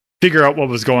figure out what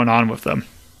was going on with them.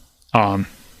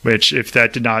 Which, if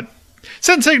that did not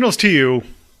send signals to you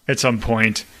at some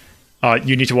point,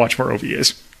 you need to watch more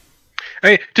OVAs. I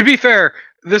mean, to be fair,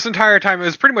 this entire time it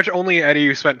was pretty much only Eddie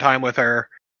who spent time with her,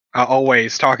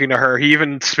 always talking to her. He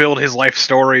even spilled his life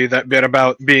story, that bit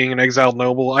about being an exiled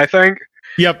noble, I think.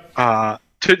 Yep.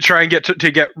 To try and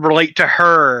get relate to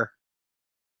her.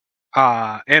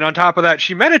 And on top of that,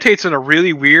 she meditates in a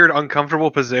really weird, uncomfortable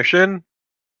position.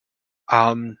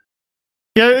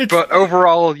 Yeah, but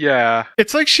overall, yeah.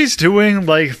 It's like she's doing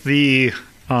like the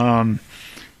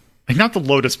like not the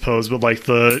lotus pose, but like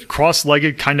the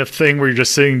cross-legged kind of thing where you're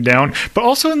just sitting down, but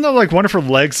also in the like one of her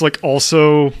legs like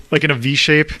also like in a V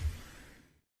shape.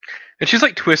 And she's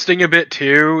like twisting a bit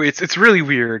too. It's really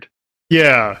weird.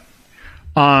 Yeah.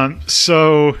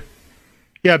 So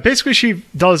yeah, basically she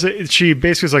does it. She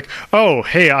basically is like, "Oh,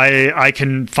 hey, I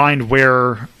can find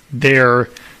where their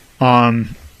kind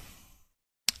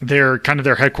of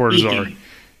their headquarters are."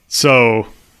 So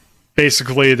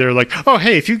basically they're like, "Oh,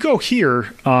 hey, if you go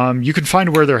here, you can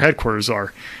find where their headquarters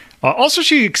are." Also,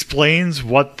 she explains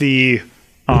what the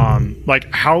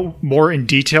like how more in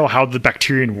detail how the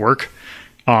Bacterian work.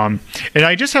 And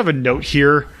I just have a note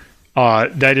here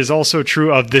that is also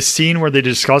true of this scene where they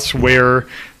discuss where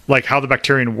like how the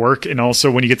Bacterian work, and also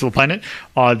when you get to the planet.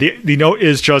 The note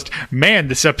is just, man,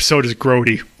 this episode is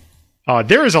grody.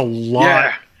 There is a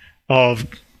lot of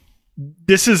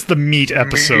this is the meat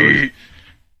episode. Meat.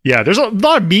 Yeah, there's a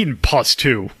lot of meat and pus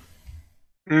too.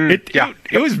 It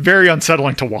was very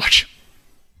unsettling to watch.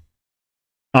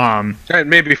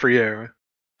 Maybe for you.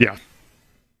 Yeah.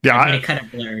 Yeah, it kind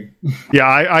of blurred.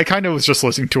 Yeah, I kind of was just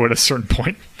listening to it at a certain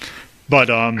point. But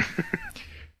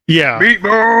yeah. Meat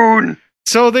moon.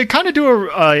 So they kind of do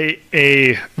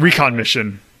a recon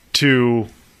mission to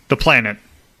the planet.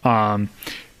 But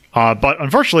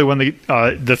unfortunately, when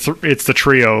it's the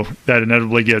trio that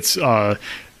inevitably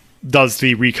does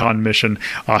the recon mission.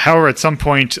 However, at some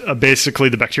point, basically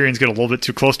the Bacterians get a little bit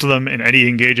too close to them, and Eddie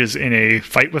engages in a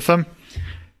fight with them,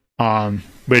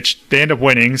 which they end up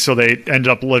winning, so they end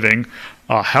up living.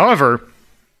 However,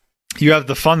 you have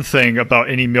the fun thing about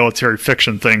any military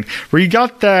fiction thing, where you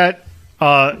got that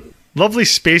lovely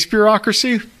space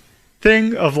bureaucracy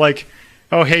thing of like,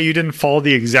 oh, hey, you didn't follow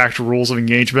the exact rules of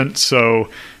engagement, so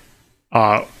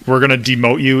we're going to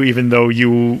demote you even though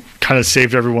you kind of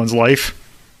saved everyone's life.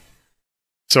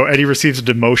 So Eddie receives a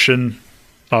demotion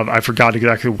of, I forgot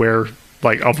exactly where,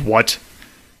 like, of what,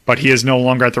 but he is no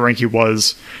longer at the rank he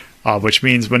was, which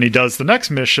means when he does the next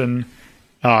mission,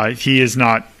 he is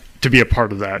not to be a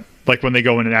part of that. Like when they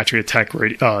go in and actually attack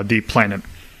the planet.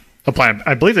 A planet,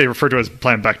 I believe they refer to it as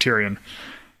Planet Bacterian.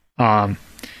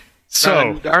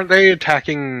 So aren't they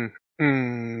attacking?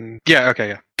 Yeah, okay,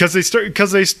 yeah.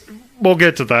 Because we'll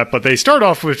get to that, but they start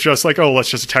off with just like, oh, let's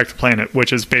just attack the planet,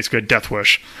 which is basically a death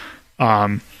wish.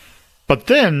 But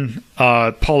then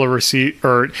Paula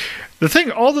the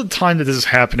thing, all the time that this is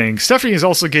happening, Stephanie is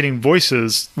also getting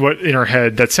voices in her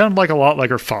head that sound like a lot like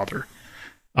her father.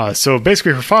 So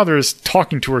basically her father is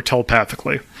talking to her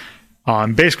telepathically,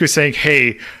 basically saying,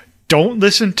 hey, don't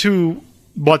listen to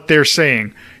what they're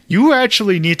saying. You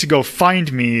actually need to go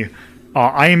find me.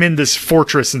 I am in this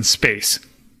fortress in space.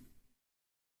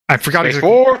 I forgot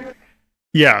exactly.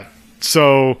 Yeah.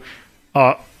 So,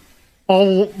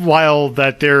 all while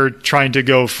that they're trying to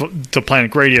go to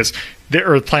Planet Gradius,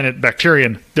 or Planet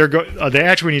Bacterian, they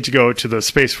actually need to go to the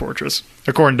space fortress,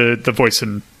 according to the voice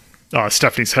in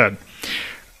Stephanie's head.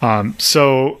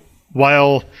 So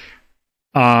while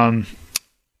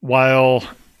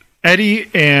Eddie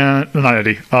and not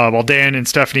Eddie, while Dan and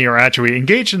Stephanie are actually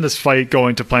engaged in this fight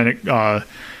going to Planet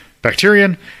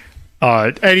Bacterian,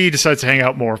 Eddie decides to hang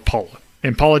out more with Paula.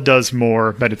 and Paula does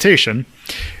more meditation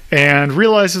and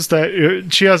realizes that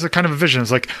she has a kind of a vision.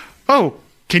 It's like, oh,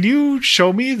 can you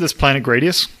show me this planet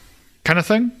Gradius kind of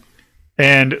thing?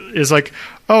 And is like,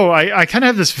 oh, I kind of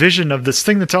have this vision of this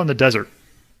thing that's out in the desert.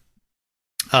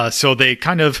 So they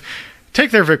kind of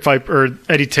take their Vic Viper, or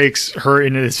Eddie takes her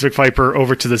in his Vic Viper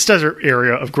over to this desert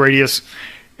area of Gradius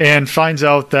and finds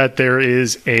out that there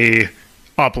is a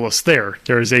obelisk there.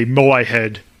 There is a Moai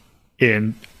head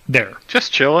in there.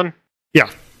 Just chilling. Yeah.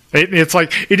 It's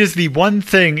like, it is the one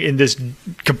thing in this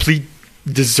complete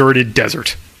deserted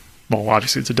desert. Well,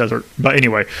 obviously it's a desert, but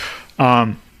anyway.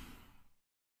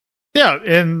 Yeah,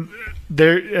 and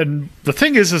the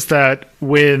thing is that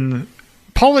when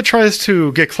Paula tries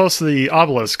to get close to the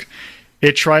obelisk,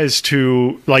 it tries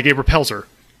to, like, it repels her.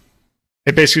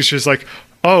 It basically she's like,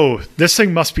 oh, this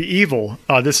thing must be evil.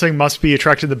 This thing must be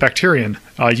attracted to the Bacterian.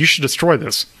 You should destroy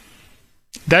this.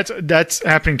 That's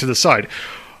happening to the side.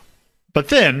 But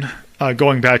then,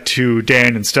 going back to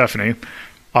Dan and Stephanie,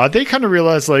 they kind of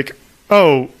realize, like,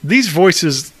 oh, these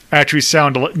voices actually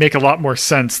make a lot more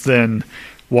sense than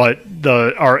what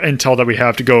our intel that we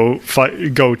have to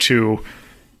go to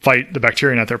fight the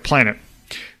Bacterian at their planet.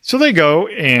 So they go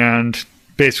and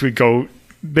basically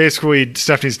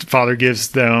Stephanie's father gives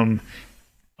them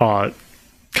kind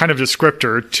of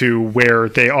descriptor to where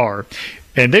they are.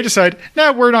 And they decide,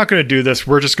 nah, we're not going to do this.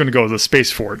 We're just going to go to the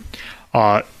space fort.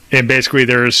 And basically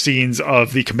there's scenes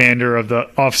of the commander of the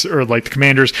officer, or like the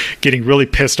commanders getting really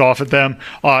pissed off at them.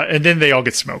 And then they all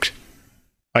get smoked.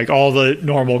 Like, all the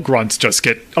normal grunts just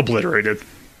get obliterated.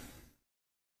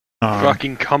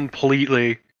 Fucking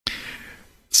completely.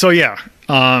 So, yeah.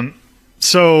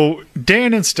 So,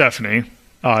 Dan and Stephanie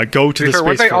go to the space.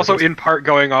 Weren't they also in part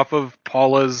going off of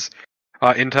Paula's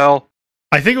intel?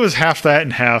 I think it was half that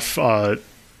and half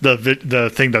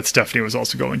the thing that Stephanie was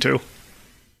also going to.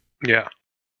 Yeah.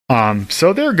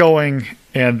 So they're going,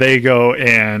 and they go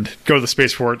to the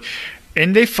spaceport,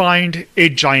 and they find a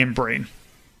giant brain.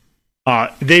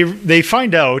 They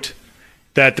find out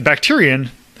that the Bacterian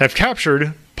have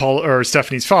captured Paul or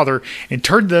Stephanie's father and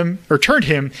turned him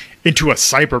into a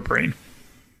cyber brain,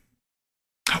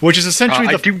 which is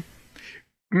essentially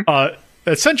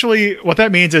essentially what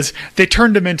that means is they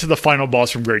turned him into the final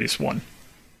boss from Gradius 1.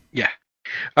 Yeah.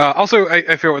 Also,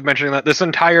 I feel with mentioning that this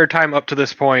entire time up to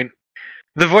this point,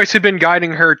 the voice had been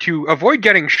guiding her to avoid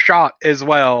getting shot as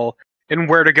well, and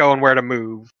where to go and where to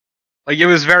move. Like, it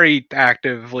was very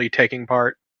actively taking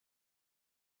part.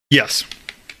 Yes.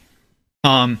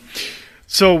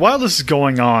 So while this is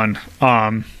going on,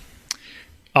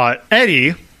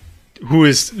 Eddie, who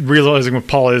is realizing what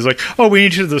Paula is like, oh, we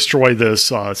need to destroy this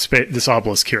this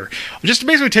obelisk here. Just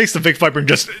basically takes the Vic Viper and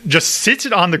just sits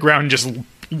it on the ground and just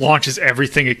launches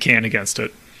everything it can against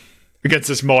it. Against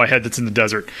this Moai head that's in the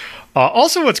desert.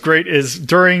 Also, what's great is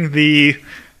during the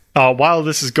while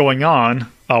this is going on,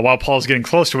 while Paul's getting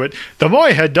close to it, the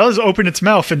Moai head does open its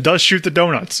mouth and does shoot the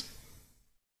donuts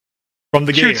from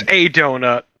the game. Shoots a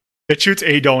donut. It shoots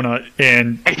a donut,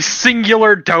 and a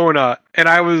singular donut, and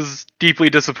I was deeply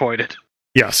disappointed.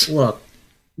 Yes. Look,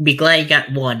 be glad you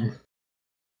got one.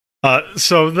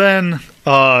 So then,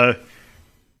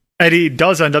 Eddie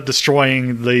does end up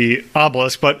destroying the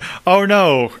obelisk, but oh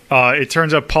no, it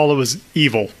turns out Paula was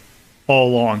evil all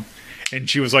along. And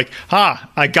she was like,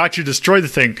 I got you to destroy the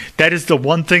thing. That is the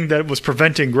one thing that was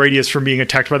preventing Gradius from being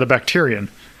attacked by the Bacterian.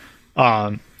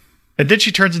 And then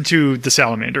she turns into the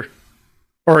Salamander.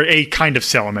 Or a kind of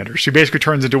Salamander. She basically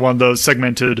turns into one of those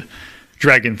segmented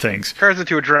dragon things. Turns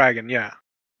into a dragon, yeah.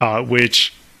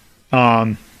 Which,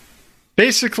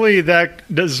 basically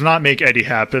that does not make Eddie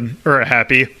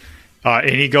happy. And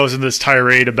he goes in this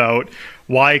tirade about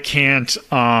why can't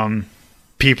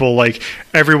people, like,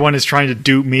 everyone is trying to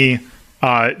dupe me.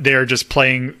 They're just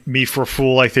playing me for a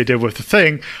fool like they did with the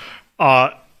thing.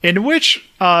 In which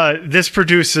this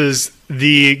produces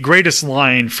the greatest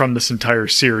line from this entire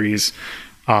series.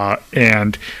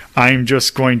 And I'm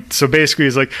just going... So basically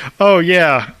he's like, oh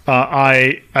yeah,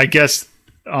 I guess...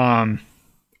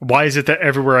 why is it that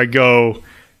everywhere I go,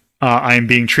 I'm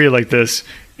being treated like this?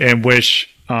 In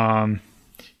which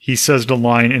he says the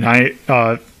line, and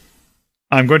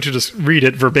I'm going to just read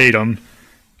it verbatim,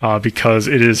 because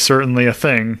it is certainly a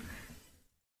thing.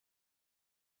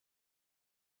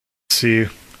 Let's see,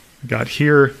 got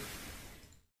here.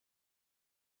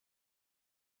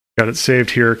 Got it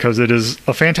saved here because it is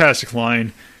a fantastic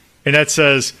line. And that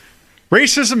says,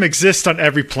 racism exists on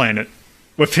every planet.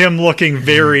 With him looking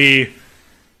very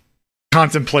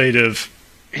contemplative.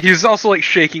 He's also, like,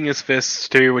 shaking his fists,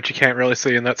 too, which you can't really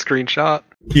see in that screenshot.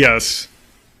 Yes.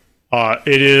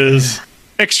 It is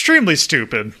extremely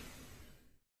stupid.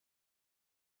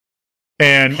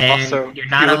 And Also, you're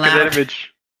if not you look at allowed. that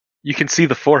image, you can see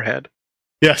the forehead.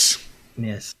 yes.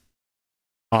 Yes.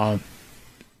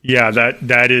 Yeah,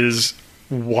 that is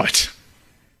what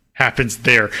happens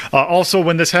there. Also,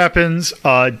 when this happens,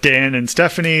 Dan and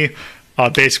Stephanie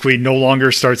basically no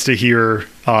longer starts to hear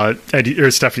Eddie,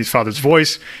 or Stephanie's father's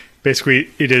voice. Basically,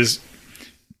 he is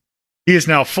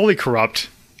now fully corrupt,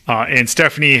 and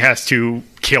Stephanie has to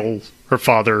kill her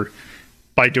father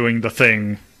by doing the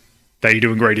thing that you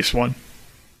do in Gradius 1.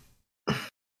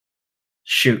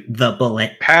 Shoot the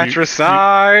bullet.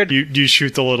 Patricide! You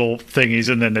shoot the little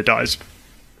thingies and then it dies.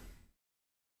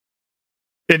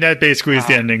 And that basically is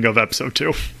the ending of episode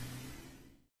 2.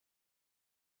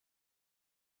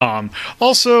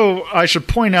 Also, I should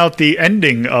point out the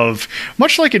ending of,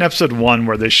 much like in episode 1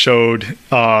 where they showed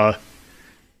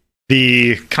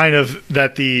the kind of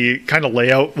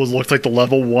layout looked like the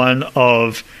level 1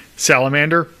 of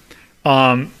Salamander.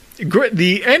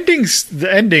 The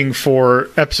ending for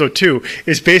episode 2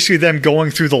 is basically them going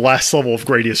through the last level of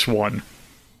Gradius 1,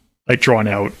 like drawn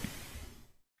out.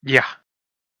 Yeah.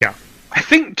 Yeah. I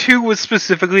think 2 was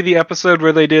specifically the episode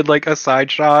where they did like a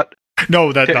side shot.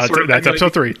 No, that's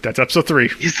episode 3. That's episode 3.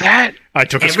 Is that? I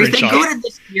took a Everything screenshot. good in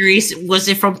this series was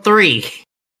it from 3.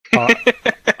 No,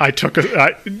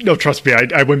 trust me,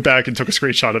 I went back and took a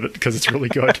screenshot of it because it's really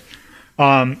good.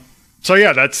 So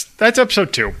yeah, that's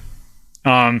episode 2.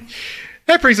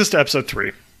 That brings us to episode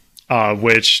 3,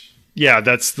 which, yeah,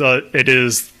 it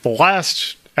is the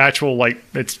last actual,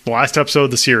 it's the last episode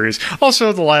of the series.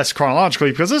 Also the last chronologically,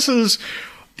 because this is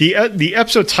the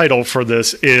episode title for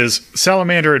this is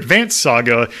Salamander Advanced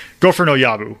Saga Gopher no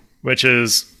Yabu, which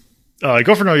is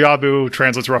Gopher no Yabu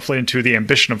translates roughly into the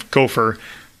ambition of Gopher.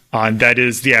 That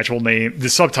is the actual name, the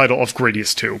subtitle of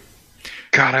Gradius 2.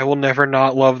 God, I will never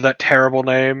not love that terrible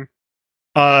name.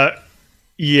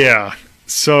 Yeah.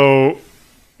 So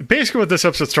basically what this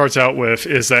episode starts out with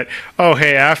is that, oh,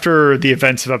 hey, after the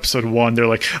events of episode 1, they're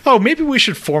like, oh, maybe we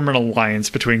should form an alliance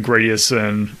between Gradius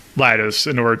and Lattice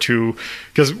in order to,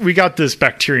 because we got this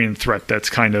Bacterian threat that's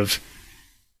kind of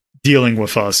dealing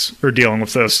with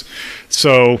this.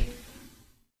 So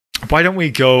why don't we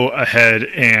go ahead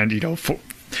and,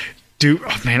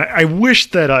 I wish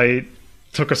that I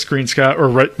took a screenshot or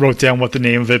wrote down what the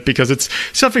name of it, because it's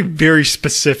something very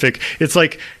specific. It's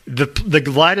like the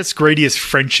Lattice Gradius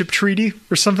Friendship Treaty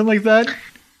or something like that.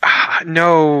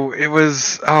 No, it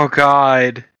was, oh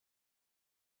god.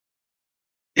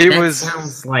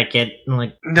 Sounds like it.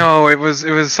 No, it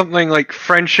was something like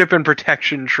Friendship and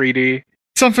Protection Treaty.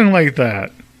 Something like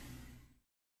that.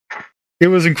 It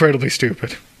was incredibly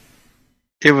stupid.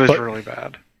 It was really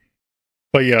bad.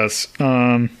 But yes,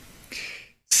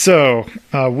 so,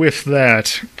 with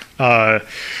that,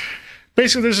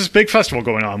 basically there's this big festival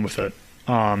going on with it.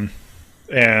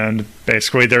 And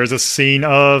basically there's a scene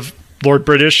of Lord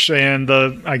British and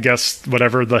I guess,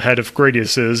 whatever the head of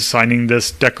Gradius is, signing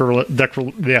this declaration,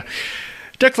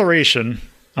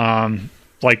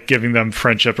 like giving them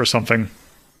friendship or something.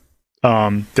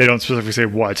 They don't specifically say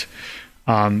what.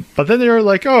 But then they're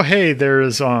like, oh, hey,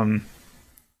 there's a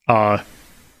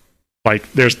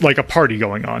party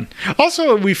going on.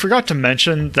 Also, we forgot to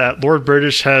mention that Lord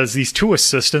British has these 2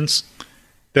 assistants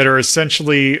that are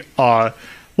essentially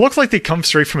look like they come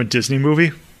straight from a Disney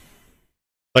movie.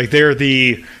 Like they're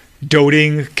the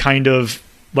doting kind of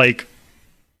like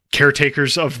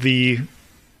caretakers of the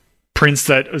prince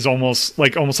that is almost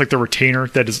like the retainer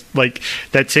that is like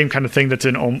that same kind of thing that's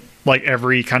in like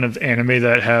every kind of anime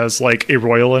that has like a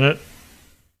royal in it.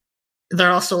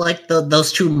 They're also like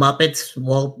those 2 Muppets,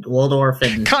 Waldorf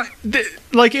and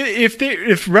like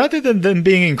if rather than them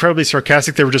being incredibly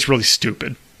sarcastic, they were just really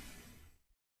stupid.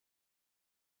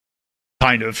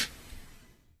 Kind of.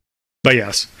 But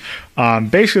yes.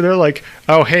 Basically they're like,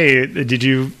 oh hey,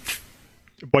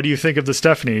 what do you think of the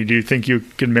Stephanie? Do you think you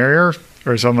can marry her?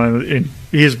 Or something?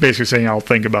 He's basically saying, I'll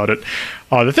think about it.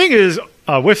 The thing is,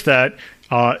 with that,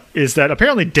 is that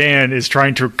apparently Dan is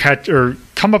trying to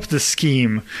come up with a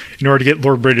scheme in order to get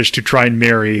Lord British to try and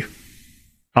marry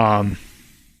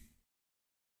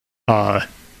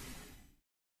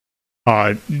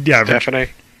Stephanie.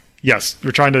 Yes,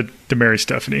 we're trying to marry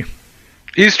Stephanie.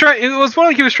 It was more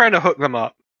like he was trying to hook them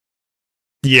up.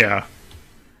 Yeah.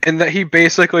 And that he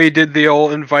basically did the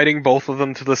old inviting both of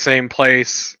them to the same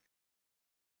place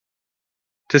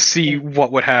to see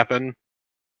what would happen.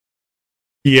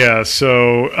 Yeah,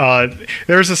 so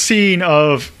there's a scene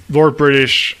of Lord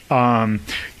British kind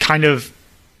of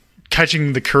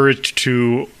catching the courage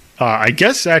to, I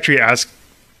guess, actually ask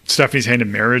Stephanie's hand in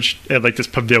marriage at like this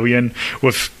pavilion,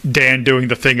 with Dan doing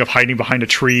the thing of hiding behind a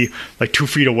tree like 2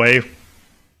 feet away.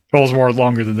 Well, it was more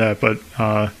longer than that, but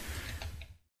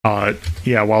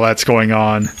Yeah, while that's going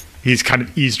on, he's kind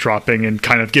of eavesdropping and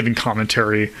kind of giving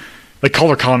commentary, like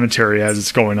color commentary as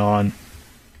it's going on.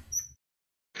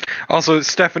 Also,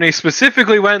 Stephanie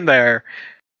specifically went there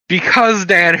because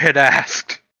Dan had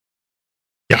asked.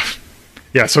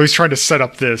 Yeah, so he's trying to set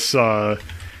up this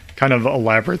kind of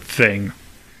elaborate thing.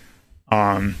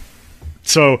 But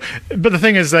the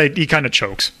thing is that he kind of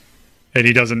chokes, and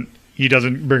he doesn't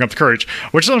bring up the courage,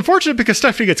 which is unfortunate because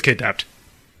Stephanie gets kidnapped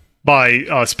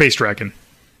by Space Dragon.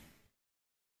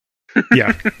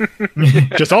 Yeah,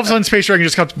 just all of a sudden, Space Dragon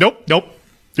just comes. Nope,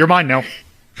 you're mine now.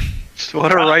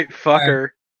 What a right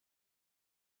fucker.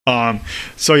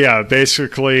 So yeah,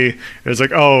 basically, it's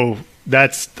like, oh,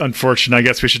 that's unfortunate. I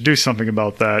guess we should do something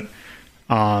about that.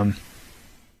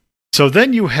 So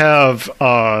then you have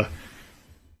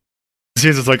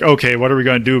scenes. It's like, okay, what are we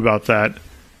going to do about that?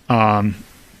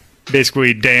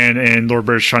 Basically, Dan and Lord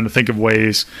British trying to think of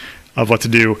ways of what to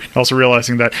do. Also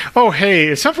realizing that, oh, hey,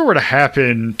 if something were to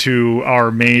happen to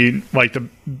our main, like the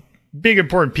big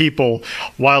important people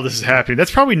while this is happening,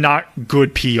 that's probably not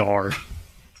good PR.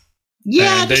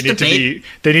 Yeah, and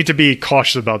they need to be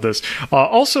cautious about this.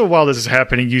 Also, while this is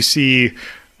happening, you see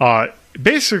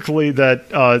basically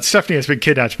that Stephanie has been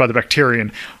kidnapped by the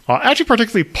Bacterian. Actually,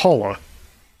 particularly Paula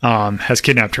has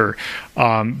kidnapped her.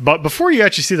 But before you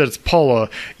actually see that it's Paula,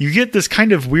 you get this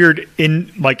kind of weird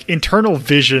internal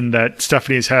vision that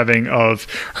Stephanie is having of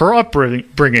her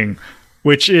upbringing,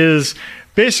 which is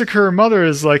basically her mother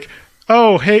is like,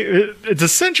 oh, hey, it's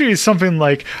essentially something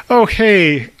like, oh,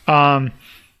 hey,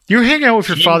 you hang out with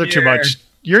your father too much.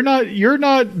 You're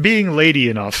not being lady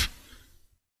enough.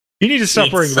 You need to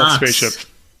stop worrying about spaceship.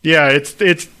 Yeah,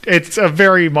 it's a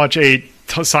very much a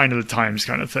sign of the times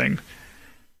kind of thing.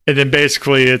 And then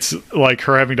basically it's like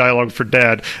her having dialogue with her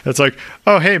dad. It's like,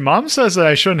 oh, hey, mom says that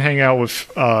I shouldn't hang out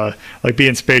with like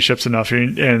being spaceships enough.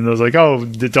 And I was like, oh,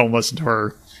 don't listen to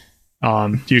her.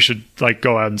 You should like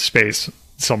go out in space,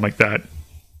 something like that.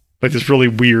 Like this really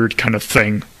weird kind of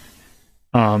thing.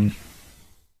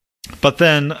 But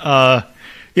then,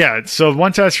 yeah, so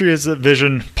once Astrid is the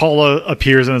vision, Paula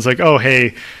appears and is like, oh,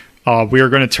 hey, we are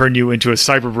going to turn you into a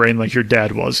cyber brain like your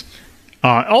dad was.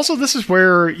 Also, this is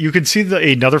where you can see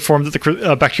another form that the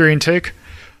Bacterian take,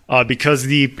 because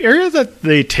the area that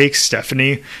they take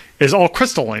Stephanie is all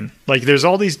crystalline. Like, there's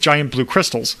all these giant blue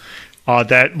crystals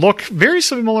that look very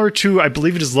similar to, I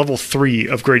believe it is level 3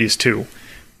 of Gradius 2,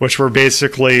 which were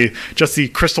basically just the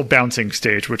crystal bouncing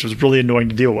stage, which was really annoying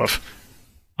to deal with.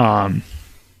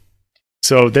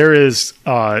 So there is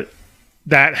that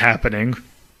happening.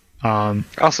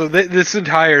 Also, this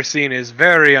entire scene is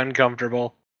very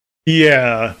uncomfortable.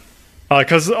 Yeah,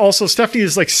 because also Stephanie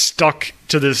is like stuck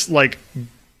to this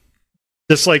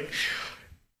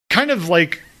kind of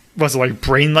like, was it like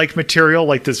brain-like material,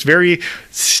 like this very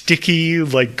sticky,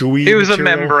 like gooey. It was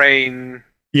material. A membrane.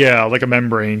 Yeah, like a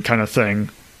membrane kind of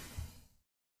thing.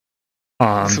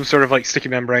 Some sort of like sticky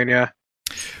membrane, yeah.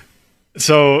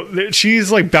 So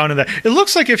she's like bound in that. It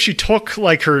looks like if she took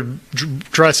like her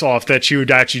dress off, that she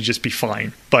would actually just be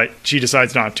fine, but she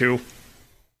decides not to.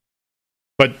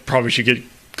 But probably should get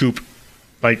goop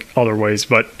like other ways.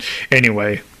 But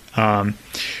anyway,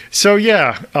 so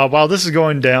yeah, while this is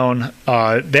going down,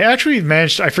 they actually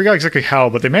managed. I forgot exactly how,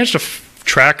 but they managed to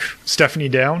track Stephanie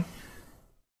down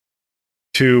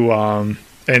to, and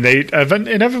they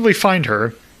inevitably find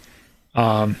her.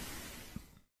 And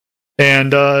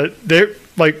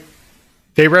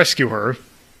they rescue her,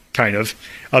 kind of.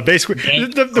 Basically,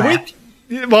 the way.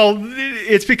 Well,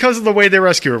 it's because of the way they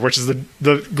rescue her, which is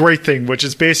the great thing, which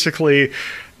is basically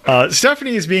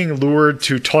Stephanie is being lured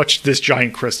to touch this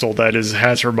giant crystal that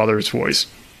has her mother's voice.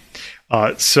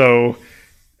 So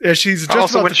as she's just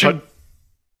also about to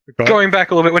going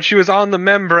back a little bit, when she was on the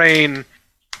membrane,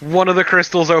 one of the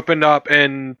crystals opened up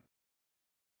and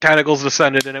tentacles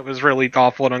descended, and it was really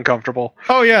awful and uncomfortable.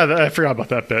 Oh yeah, I forgot about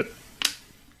that bit.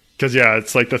 Because yeah,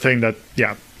 it's like the thing that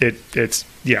it's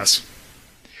yes.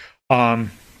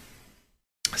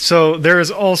 So there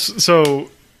is also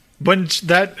when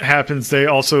that happens,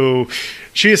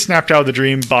 she is snapped out of the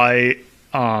dream by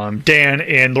Dan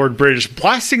and Lord British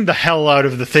blasting the hell out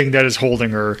of the thing that is holding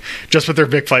her, just with their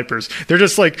big vipers. They're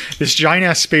just like this giant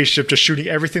ass spaceship, just shooting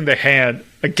everything they had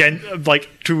again, like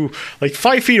to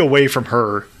 5 feet away from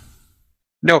her.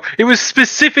 No, it was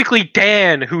specifically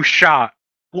Dan who shot.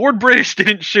 Lord British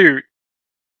didn't shoot.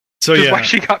 So which is why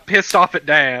she got pissed off at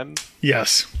Dan.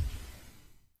 Yes.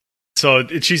 So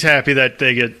she's happy that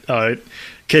they get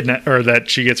kidnapped, or that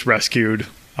she gets rescued.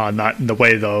 Not in the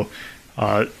way though.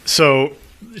 So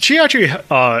she actually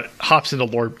hops into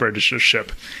Lord British's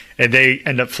ship, and they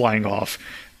end up flying off.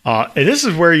 And this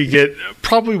is where you get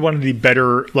probably one of the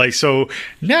better, like, so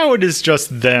now it is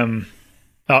just them.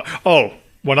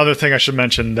 One other thing I should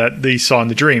mention that they saw in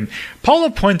the dream. Paula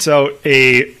points out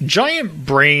a giant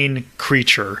brain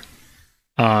creature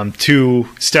to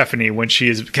Stephanie when she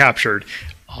is captured,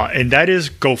 and that is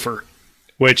Gopher,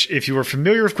 which, if you were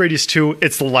familiar with Gradius 2,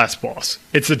 it's the last boss.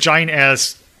 It's a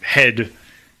giant-ass head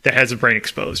that has a brain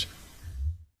exposed.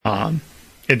 And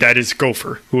that is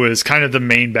Gopher, who is kind of the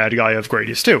main bad guy of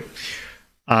Gradius 2.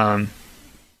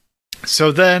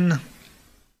 So then,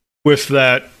 with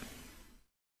that...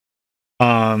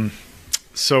 they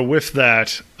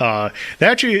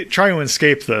actually try to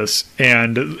escape this,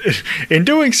 and in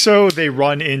doing so, they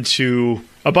run into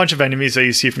a bunch of enemies that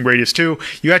you see from Gradius 2.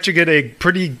 You actually get a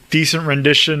pretty decent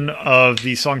rendition of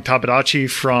the song Tabadachi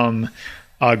from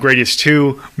Gradius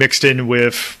 2, mixed in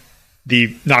with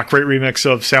the not great remix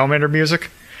of Salamander music.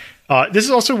 This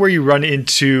is also where you run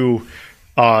into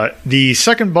the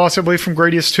second boss, I believe, from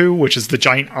Gradius 2, which is the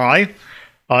giant eye.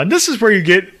 And this is where you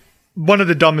get one of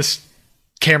the dumbest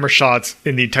camera shots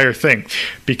in the entire thing,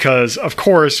 because of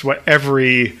course what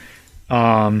every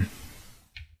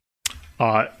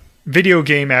video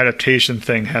game adaptation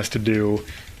thing has to do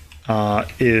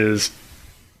is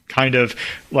kind of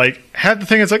like have the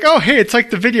thing that's like, oh hey, it's like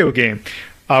the video game,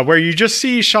 where you just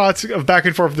see shots of back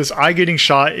and forth of this eye getting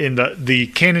shot in the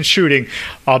cannon shooting,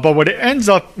 but what it ends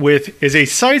up with is a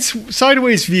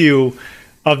sideways view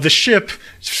of the ship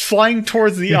flying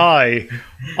towards the eye,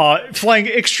 flying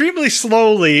extremely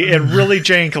slowly and really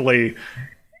jankily.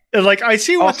 And, like, I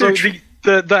see what also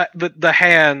the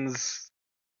hands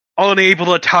unable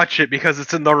to touch it because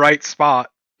it's in the right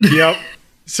spot. Yep.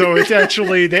 So it's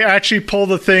actually they actually pull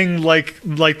the thing like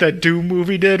that Doom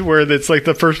movie did, where it's like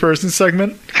the first person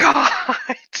segment. God,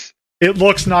 it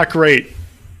looks not great.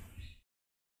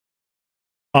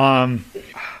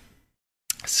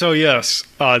 So yes,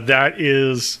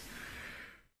 there's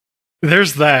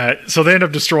that. So they end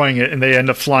up destroying it, and they end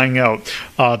up flying out.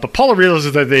 But Paula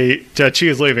realizes that she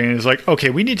is leaving, and is like, okay,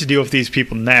 we need to deal with these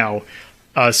people now.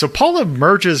 So Paula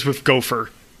merges with Gopher,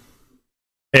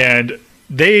 and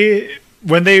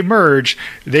when they merge,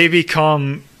 they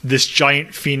become this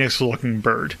giant phoenix-looking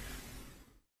bird.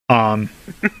 And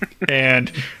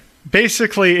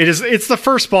basically, it's the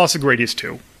first boss of Gradius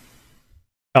 2.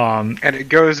 And it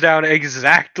goes down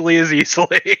exactly as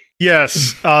easily.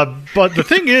 Yes, but the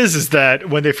thing is that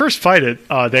when they first fight it,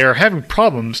 they are having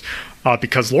problems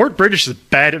because Lord British is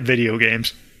bad at video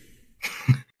games.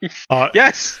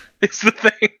 Yes, it's the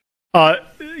thing.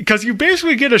 Because you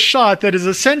basically get a shot that is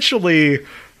essentially,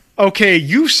 okay,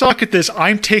 you suck at this,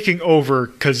 I'm taking over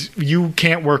because you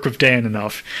can't work with Dan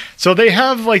enough. So they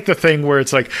have like the thing where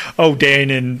it's like, oh, Dan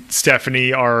and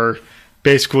Stephanie are...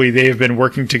 Basically, they've been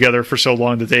working together for so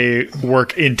long that they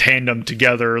work in tandem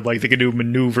together. Like they can do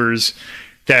maneuvers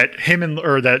that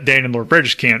that Dan and Lord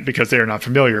British can't because they are not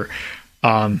familiar.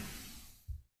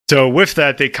 So with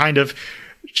that, they kind of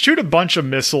shoot a bunch of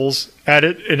missiles at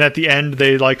it, and at the end,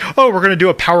 they like, oh, we're going to do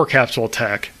a power capsule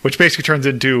attack, which basically turns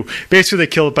into they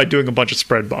kill it by doing a bunch of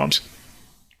spread bombs,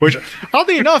 which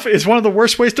oddly enough is one of the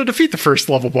worst ways to defeat the first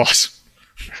level boss.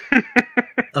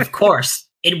 Of course.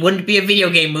 It wouldn't be a video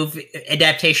game movie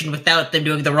adaptation without them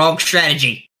doing the wrong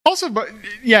strategy. Also, but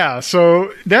yeah,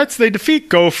 so they defeat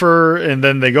Gopher, and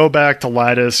then they go back to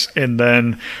Lattice, and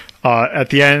then at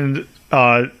the end,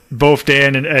 both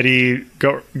Dan and Eddie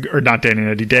go, or not Dan and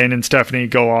Eddie, Dan and Stephanie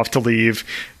go off to leave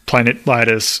Planet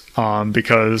Lattice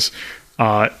because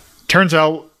turns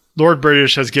out Lord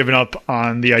British has given up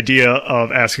on the idea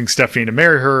of asking Stephanie to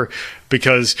marry her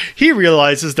because he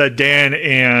realizes that Dan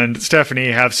and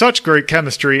Stephanie have such great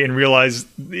chemistry and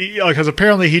because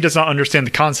apparently he does not understand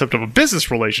the concept of a business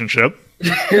relationship.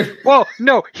 Well,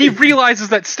 no, he realizes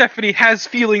that Stephanie has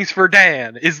feelings for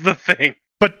Dan is the thing.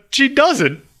 But she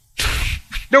doesn't.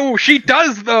 No, she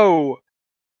does though.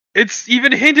 It's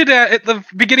even hinted at the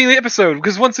beginning of the episode,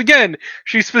 because once again,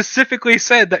 she specifically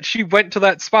said that she went to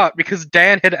that spot because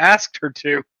Dan had asked her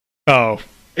to. Oh.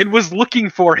 And was looking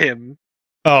for him.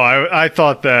 Oh, I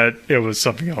thought that it was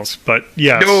something else, but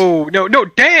yes. No,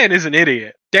 Dan is an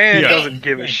idiot. Dan doesn't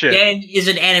give a shit. Dan is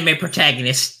an anime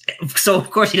protagonist, so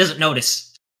of course he doesn't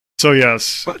notice. So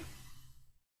yes. But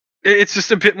it's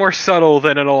just a bit more subtle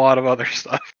than in a lot of other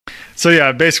stuff. So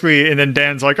yeah, basically, and then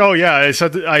Dan's like, oh yeah, I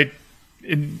said that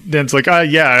and then it's like,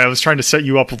 yeah, I was trying to set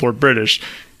you up with Lord British.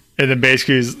 And then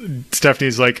basically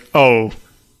Stephanie's like, oh,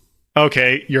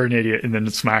 okay, you're an idiot. And then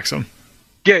it smacks him.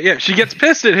 Yeah, she gets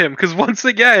pissed at him because once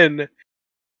again,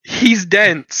 he's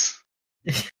dense.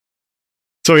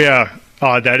 So yeah,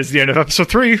 that is the end of episode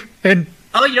 3. And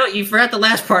oh, you forgot the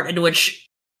last part in which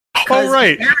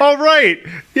Oh, right.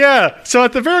 Yeah. So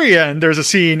at the very end, there's a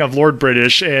scene of Lord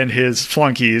British and his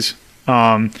flunkies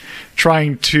flying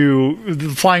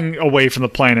away from the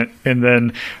planet, and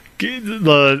then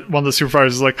one of the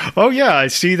supervisors is like, "Oh yeah, I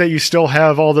see that you still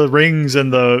have all the rings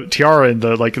and the tiara and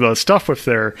the stuff with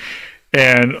there."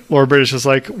 And Lord British is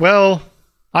like, "Well,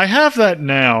 I have that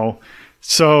now,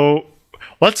 so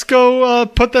let's go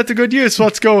put that to good use.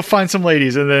 Let's go find some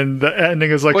ladies." And then the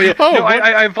ending is like,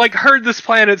 I've heard this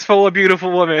planet's full of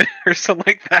beautiful women or something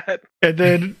like that. And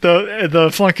then the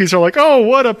flunkies are like, "Oh,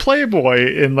 what a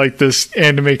playboy," in like this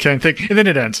anime kind of thing. And then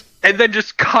it ends. And then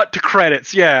just cut to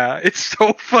credits. Yeah, it's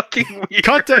so fucking weird.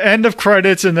 Cut to end of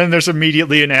credits, and then there's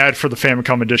immediately an ad for the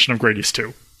Famicom edition of Gradius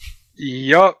 2.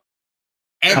 Yup.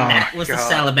 And that was the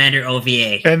Salamander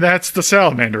OVA. And that's the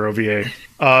Salamander OVA.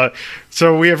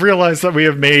 So we have realized that we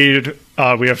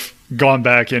have gone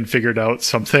back and figured out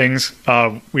some things.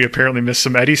 We apparently missed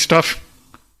some Eddie stuff.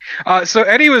 So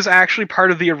Eddie was actually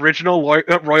part of the original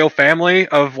royal family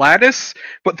of Lattice,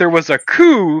 but there was a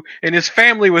coup, and his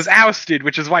family was ousted,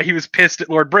 which is why he was pissed at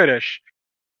Lord British.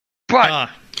 But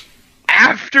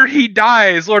after he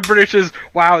dies, Lord British is,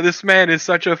 "Wow, this man is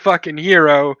such a fucking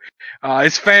hero.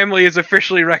 His family is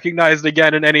officially recognized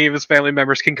again, and any of his family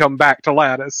members can come back to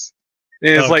Lattice."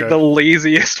 It is like the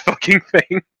laziest fucking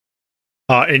thing.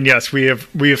 And yes, we have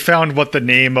found what the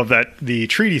name of the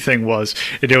treaty thing was.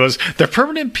 It was the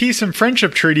Permanent Peace and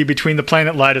Friendship Treaty between the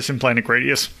planet Lattice and planet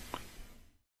Gradius.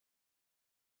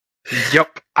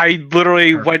 Yep. I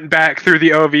literally went back through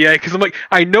the OVA because I'm like,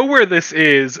 I know where this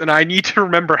is, and I need to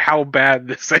remember how bad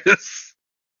this is.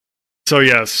 So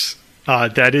yes,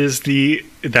 that is the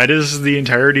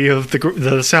entirety of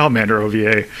the Salamander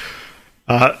OVA.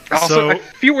 Also, I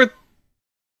feel worth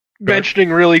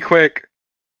mentioning really quick.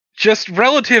 Just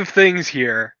relative things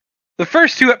here. The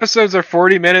first 2 episodes are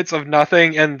 40 minutes of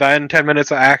nothing and then 10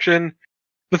 minutes of action.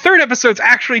 The third episode's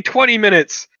actually 20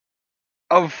 minutes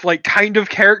of like kind of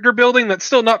character building that's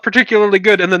still not particularly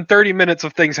good, and then 30 minutes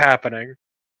of things happening.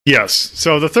 Yes.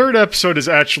 So the third episode is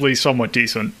actually somewhat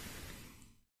decent.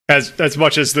 As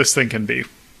much as this thing can be.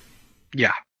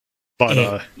 Yeah.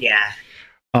 But yeah.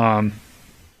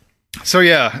 So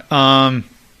yeah,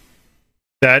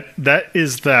 that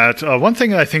is that. One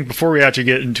thing I think before we actually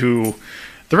get into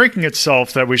the ranking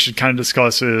itself that we should kind of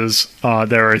discuss is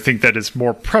I think that is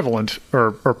more prevalent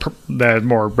or that is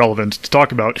more relevant to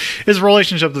talk about is the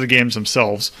relationship to the games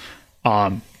themselves.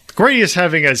 Gradius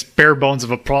having as bare bones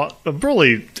of a plot,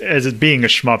 really as it being a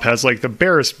shmup, has like the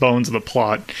barest bones of the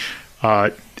plot.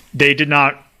 They did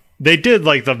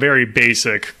like the very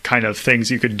basic kind of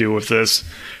things you could do with this.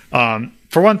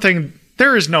 For one thing,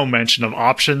 there is no mention of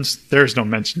options. There is no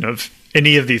mention of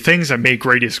any of the things that make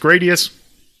Gradius Gradius.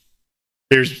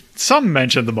 There's some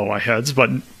mention of the Moai heads, but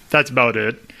that's about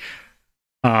it.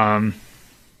 But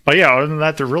yeah, other than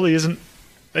that, there really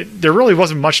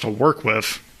wasn't much to work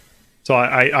with. So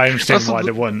I understand also, why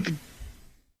they wouldn't.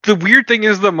 The weird thing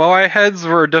is the Moai heads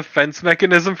were a defense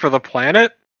mechanism for the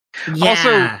planet. Yeah.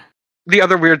 Also, the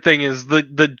other weird thing is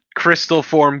the crystal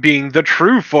form being the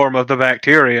true form of the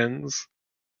Bacterians.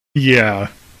 Yeah.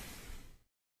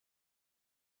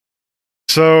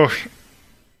 So,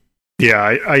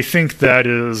 yeah, I think that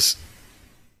is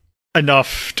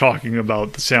enough talking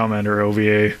about the Salamander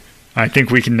OVA. I think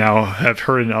we can now have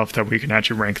heard enough that we can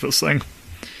actually rank this thing.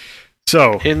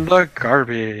 So in the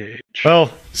garbage.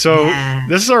 Well, so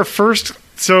this is our first.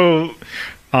 So,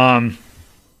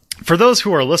 for those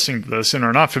who are listening to this and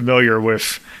are not familiar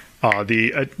with that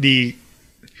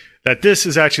this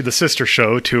is actually the sister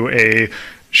show to a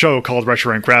show called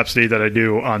Retro Rank Rhapsody that I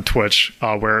do on Twitch,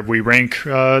 where we rank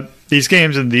these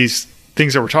games, and these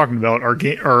things that we're talking about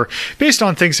are based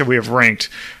on things that we have ranked.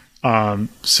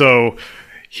 So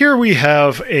here we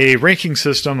have a ranking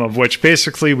system of which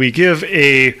basically we give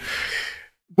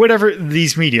whatever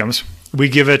these mediums, we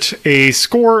give it a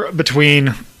score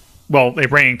between, well, a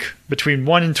rank between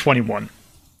 1 and 21.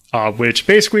 Which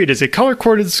basically it is a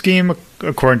color-coded scheme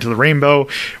according to the rainbow,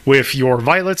 with your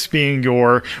violets being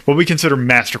your, what we consider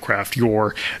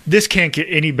mastercraft, this can't get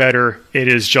any better, it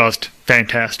is just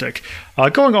fantastic.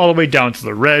 Going all the way down to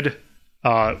the red,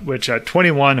 which at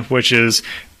 21, which is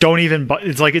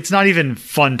it's not even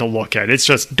fun to look at, it's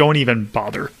just don't even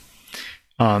bother.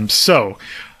 So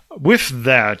with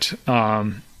that,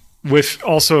 with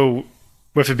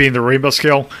it being the rainbow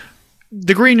scale,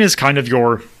 the green is kind of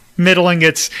your middling.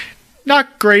 It's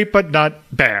not great, but not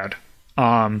bad.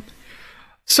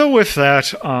 So with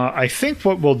that, I think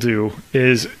what we'll do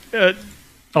is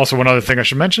also one other thing I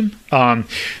should mention.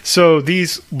 So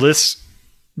these lists,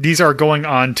 these are going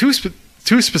on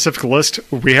two specific lists.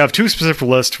 We have two specific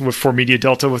lists for Media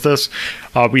Delta with this.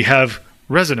 We have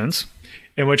Resonance,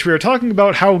 in which we are talking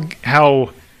about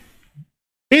how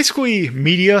basically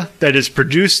media that is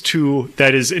produced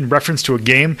that is in reference to a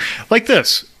game, like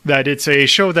this, that it's a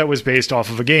show that was based off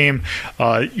of a game.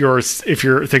 If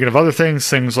you're thinking of other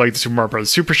things like the Super Mario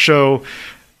Bros. Super Show,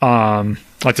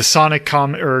 like the Sonic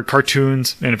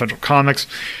cartoons and eventual comics,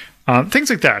 things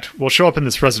like that will show up in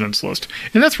this Resonance list.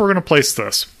 And that's where we're going to place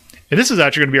this. And this is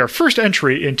actually going to be our first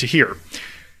entry into here.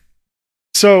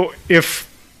 So if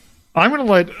I'm going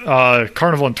to let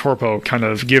Carnival and Torpo kind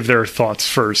of give their thoughts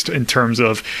first in terms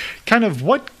of kind of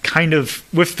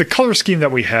with the color scheme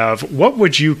that we have, what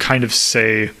would you kind of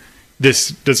say this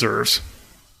deserves?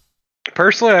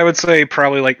 Personally, I would say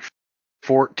probably like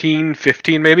 14,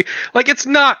 15 maybe. Like, it's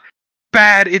not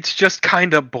bad, it's just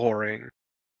kind of boring.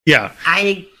 Yeah.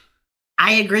 I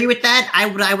agree with that.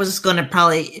 I was going to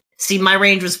probably... See, my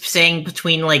range was saying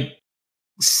between like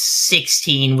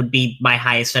 16 would be my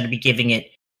highest I'd be giving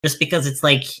it. Just because it's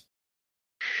like...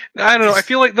 I don't know, I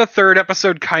feel like the third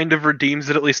episode kind of redeems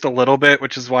it at least a little bit,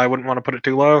 which is why I wouldn't want to put it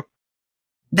too low.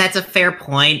 That's a fair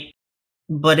point,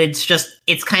 but it's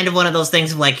kind of one of those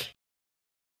things of like...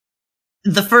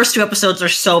 The first two episodes are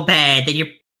so bad that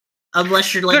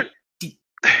unless you're like...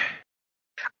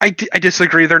 I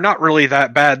disagree. They're not really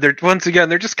that bad. They're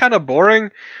just kind of boring.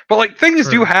 But like things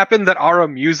do happen that are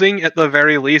amusing at the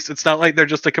very least. It's not like they're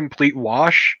just a complete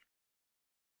wash.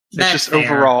 That's it's just fair.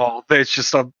 Overall, it's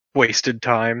just a wasted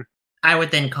time. I would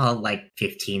then call it like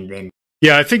 15 then.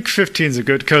 Yeah, I think 15 is a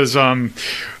good, because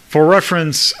for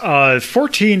reference,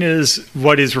 14 is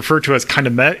what is referred to as kind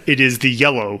of met. It is the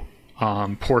yellow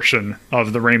portion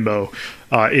of the rainbow.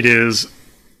 It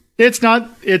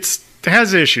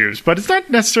has issues, but it's not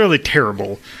necessarily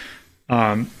terrible.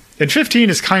 And 15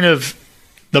 is kind of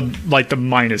the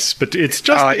minus, but it's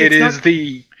just it's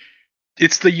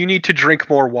the you need to drink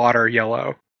more water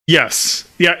yellow. Yes.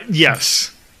 Yeah,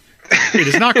 yes. It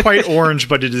is not quite orange,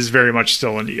 but it is very much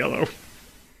still in the yellow.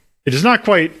 It is not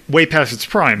quite way past its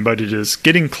prime, but it is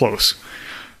getting close.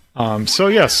 So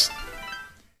yes.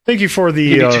 Thank you for the...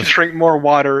 You need to drink more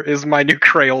water is my new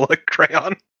Crayola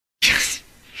crayon.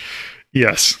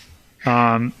 Yes.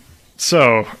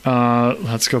 So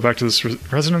let's go back to this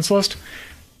resonance list.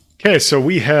 Okay, so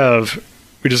we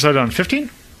decided on 15,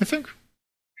 I think?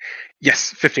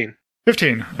 Yes, 15.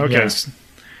 15, okay. Yeah.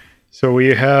 So we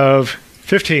have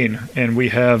 15, and we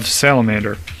have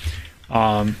Salamander.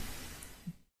 I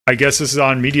guess this is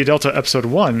on Media Delta Episode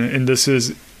 1, and this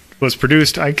was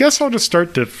produced... I guess I'll just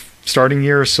start the starting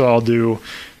year, so I'll do...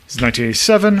 This is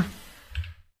 1987.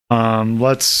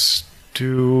 Let's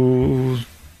do...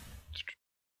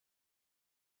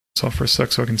 off for a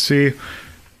sec so I can see.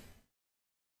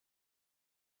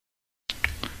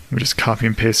 Let me just copy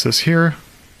and paste this here.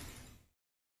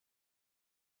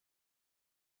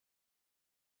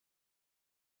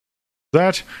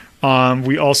 That.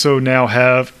 We also now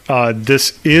have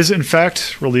this is in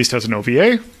fact released as an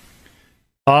OVA.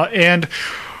 And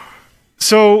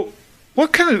so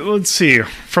what kind of, let's see,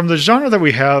 from the genre that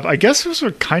we have, I guess this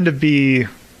would kind of be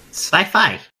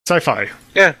Sci-fi.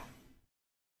 Yeah.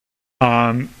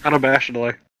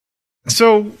 Unabashedly.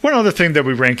 So one other thing that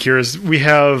we rank here is we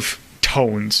have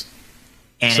tones.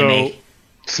 Anime.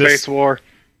 So Space War.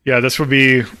 Yeah, this would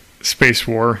be Space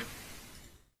War,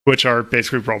 which are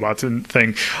basically robots and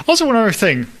thing. Also, one other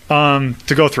thing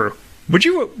to go through. Would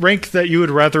you rank that you would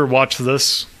rather watch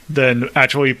this than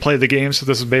actually play the games that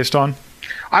this is based on?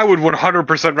 I would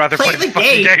 100% rather play the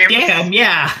fucking game. Damn,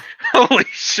 yeah. Holy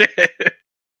shit.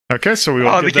 Okay, so we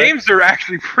will the games are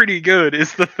actually pretty good,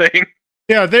 is the thing.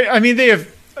 Yeah, they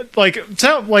have, like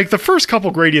the first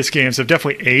couple Gradius games have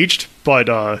definitely aged, but,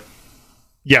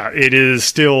 yeah, it is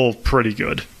still pretty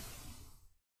good.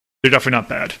 They're definitely not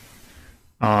bad.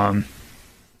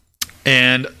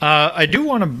 And I do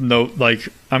want to note, like,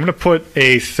 I'm going to put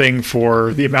a thing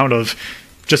for the amount of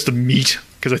just the meat,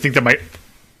 because I think that might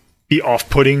be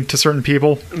off-putting to certain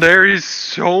people. There is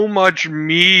so much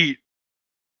meat.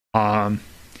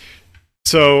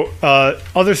 So,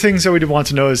 other things that we want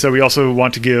to know is that we also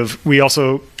want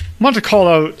to call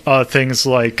out things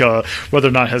like whether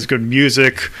or not it has good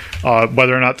music,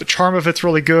 whether or not the charm of it's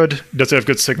really good, does it have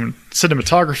good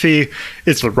cinematography,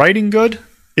 is the writing good,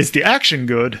 is the action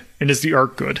good, and is the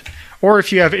art good? Or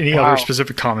if you have any other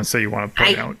specific comments that you want to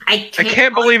point out. I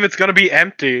can't believe it's going to be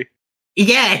empty.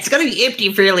 Yeah, it's going to be empty,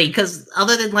 really, because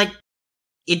other than, like,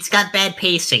 it's got bad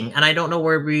pacing, and I don't know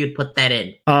where we would put that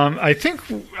in. I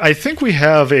think we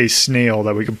have a snail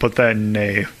that we can put that in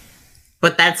A.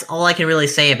 But that's all I can really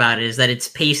say about it, is that its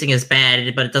pacing is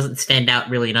bad, but it doesn't stand out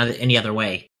really in any other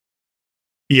way.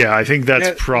 Yeah, I think that's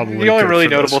Yeah, probably the only good really for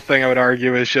this. notable thing I would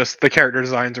argue is just the character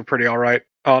designs are pretty alright,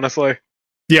 honestly.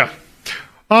 Yeah.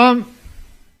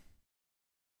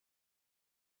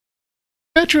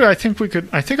 Actually, I think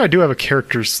I do have a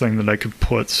characters thing that I could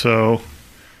put, so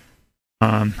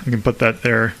I can put that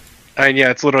there. And yeah,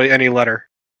 it's literally any letter.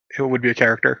 It would be a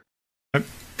character. Ha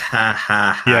ha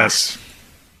ha. Yes.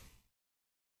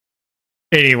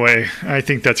 Anyway, I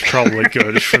think that's probably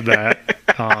good for that.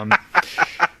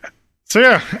 So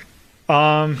yeah,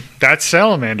 that's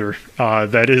Salamander.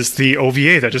 That is the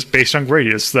OVA that is based on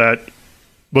Gradius. That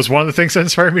was one of the things that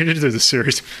inspired me to do this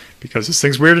series, because this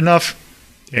thing's weird enough,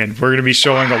 and we're going to be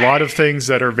showing a lot of things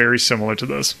that are very similar to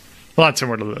this. Well, not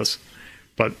similar to this,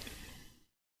 but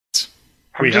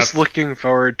I'm just looking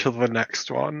forward to the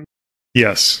next one.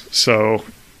 Yes, so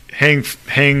hang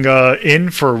in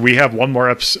for, we have one more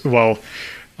episode. Well,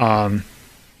 to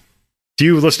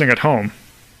you listening at home,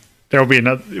 there will be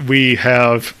another. We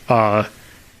have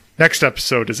next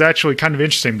episode is actually kind of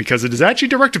interesting because it is actually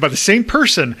directed by the same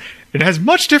person and has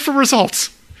much different results.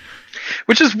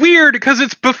 Which is weird because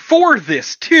it's before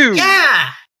this too. Yeah.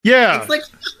 Yeah, It's like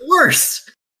worse.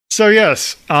 so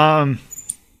yes,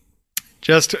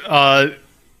 just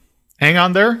hang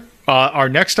on there. Our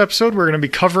next episode, we're going to be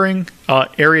covering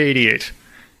Area 88.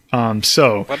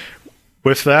 So, What?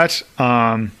 with that,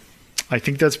 I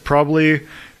think that's probably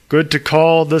good to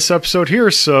call this episode here.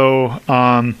 So,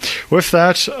 with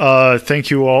that,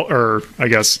 thank you all, or I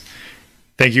guess,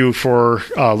 thank you for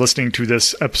listening to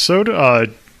this episode.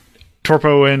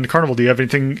 Torpo and Carnival, do you have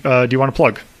anything do you want to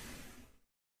plug?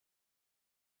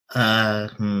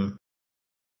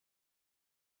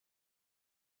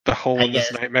 The whole I of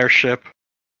this guess. nightmare ship.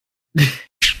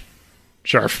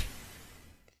 Sure.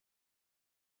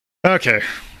 Okay.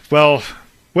 Well,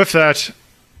 with that,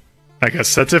 I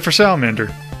guess that's it for Salamander.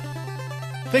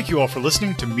 Thank you all for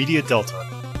listening to Media Delta.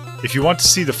 If you want to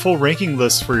see the full ranking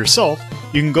list for yourself,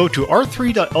 you can go to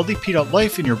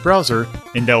r3.ldp.life in your browser,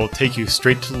 and that will take you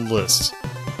straight to the list.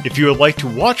 If you would like to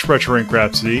watch Retro Rank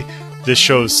Rhapsody, this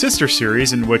show's sister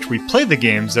series in which we play the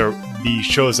games that the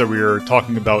shows that we are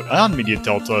talking about on Media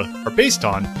Delta are based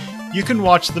on, you can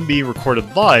watch them be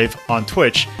recorded live on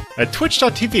Twitch at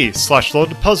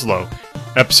twitch.tv/loadedpuzzlo.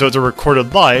 Episodes are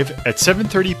recorded live at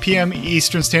 7:30 p.m.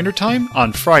 Eastern Standard Time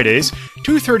on Fridays,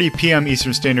 2:30 p.m.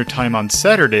 Eastern Standard Time on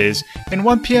Saturdays, and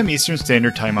 1 p.m. Eastern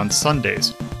Standard Time on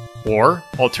Sundays. Or,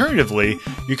 alternatively,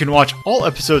 you can watch all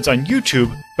episodes on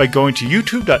YouTube by going to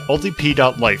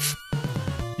youtube.ldp.life.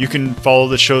 You can follow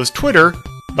the show's Twitter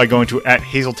by going to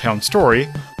 @HazeltownStory,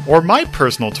 or my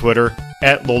personal Twitter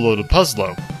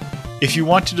 @LoloToPuzzlo. If you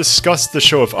want to discuss the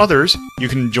show with others, you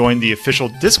can join the official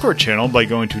Discord channel by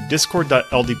going to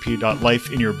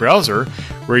discord.ldp.life in your browser,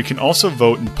 where you can also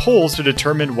vote in polls to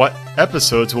determine what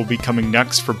episodes will be coming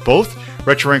next for both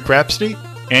Retro Rank Rhapsody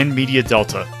and Media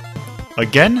Delta.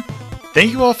 Again,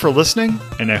 thank you all for listening,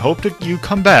 and I hope that you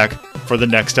come back for the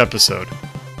next episode.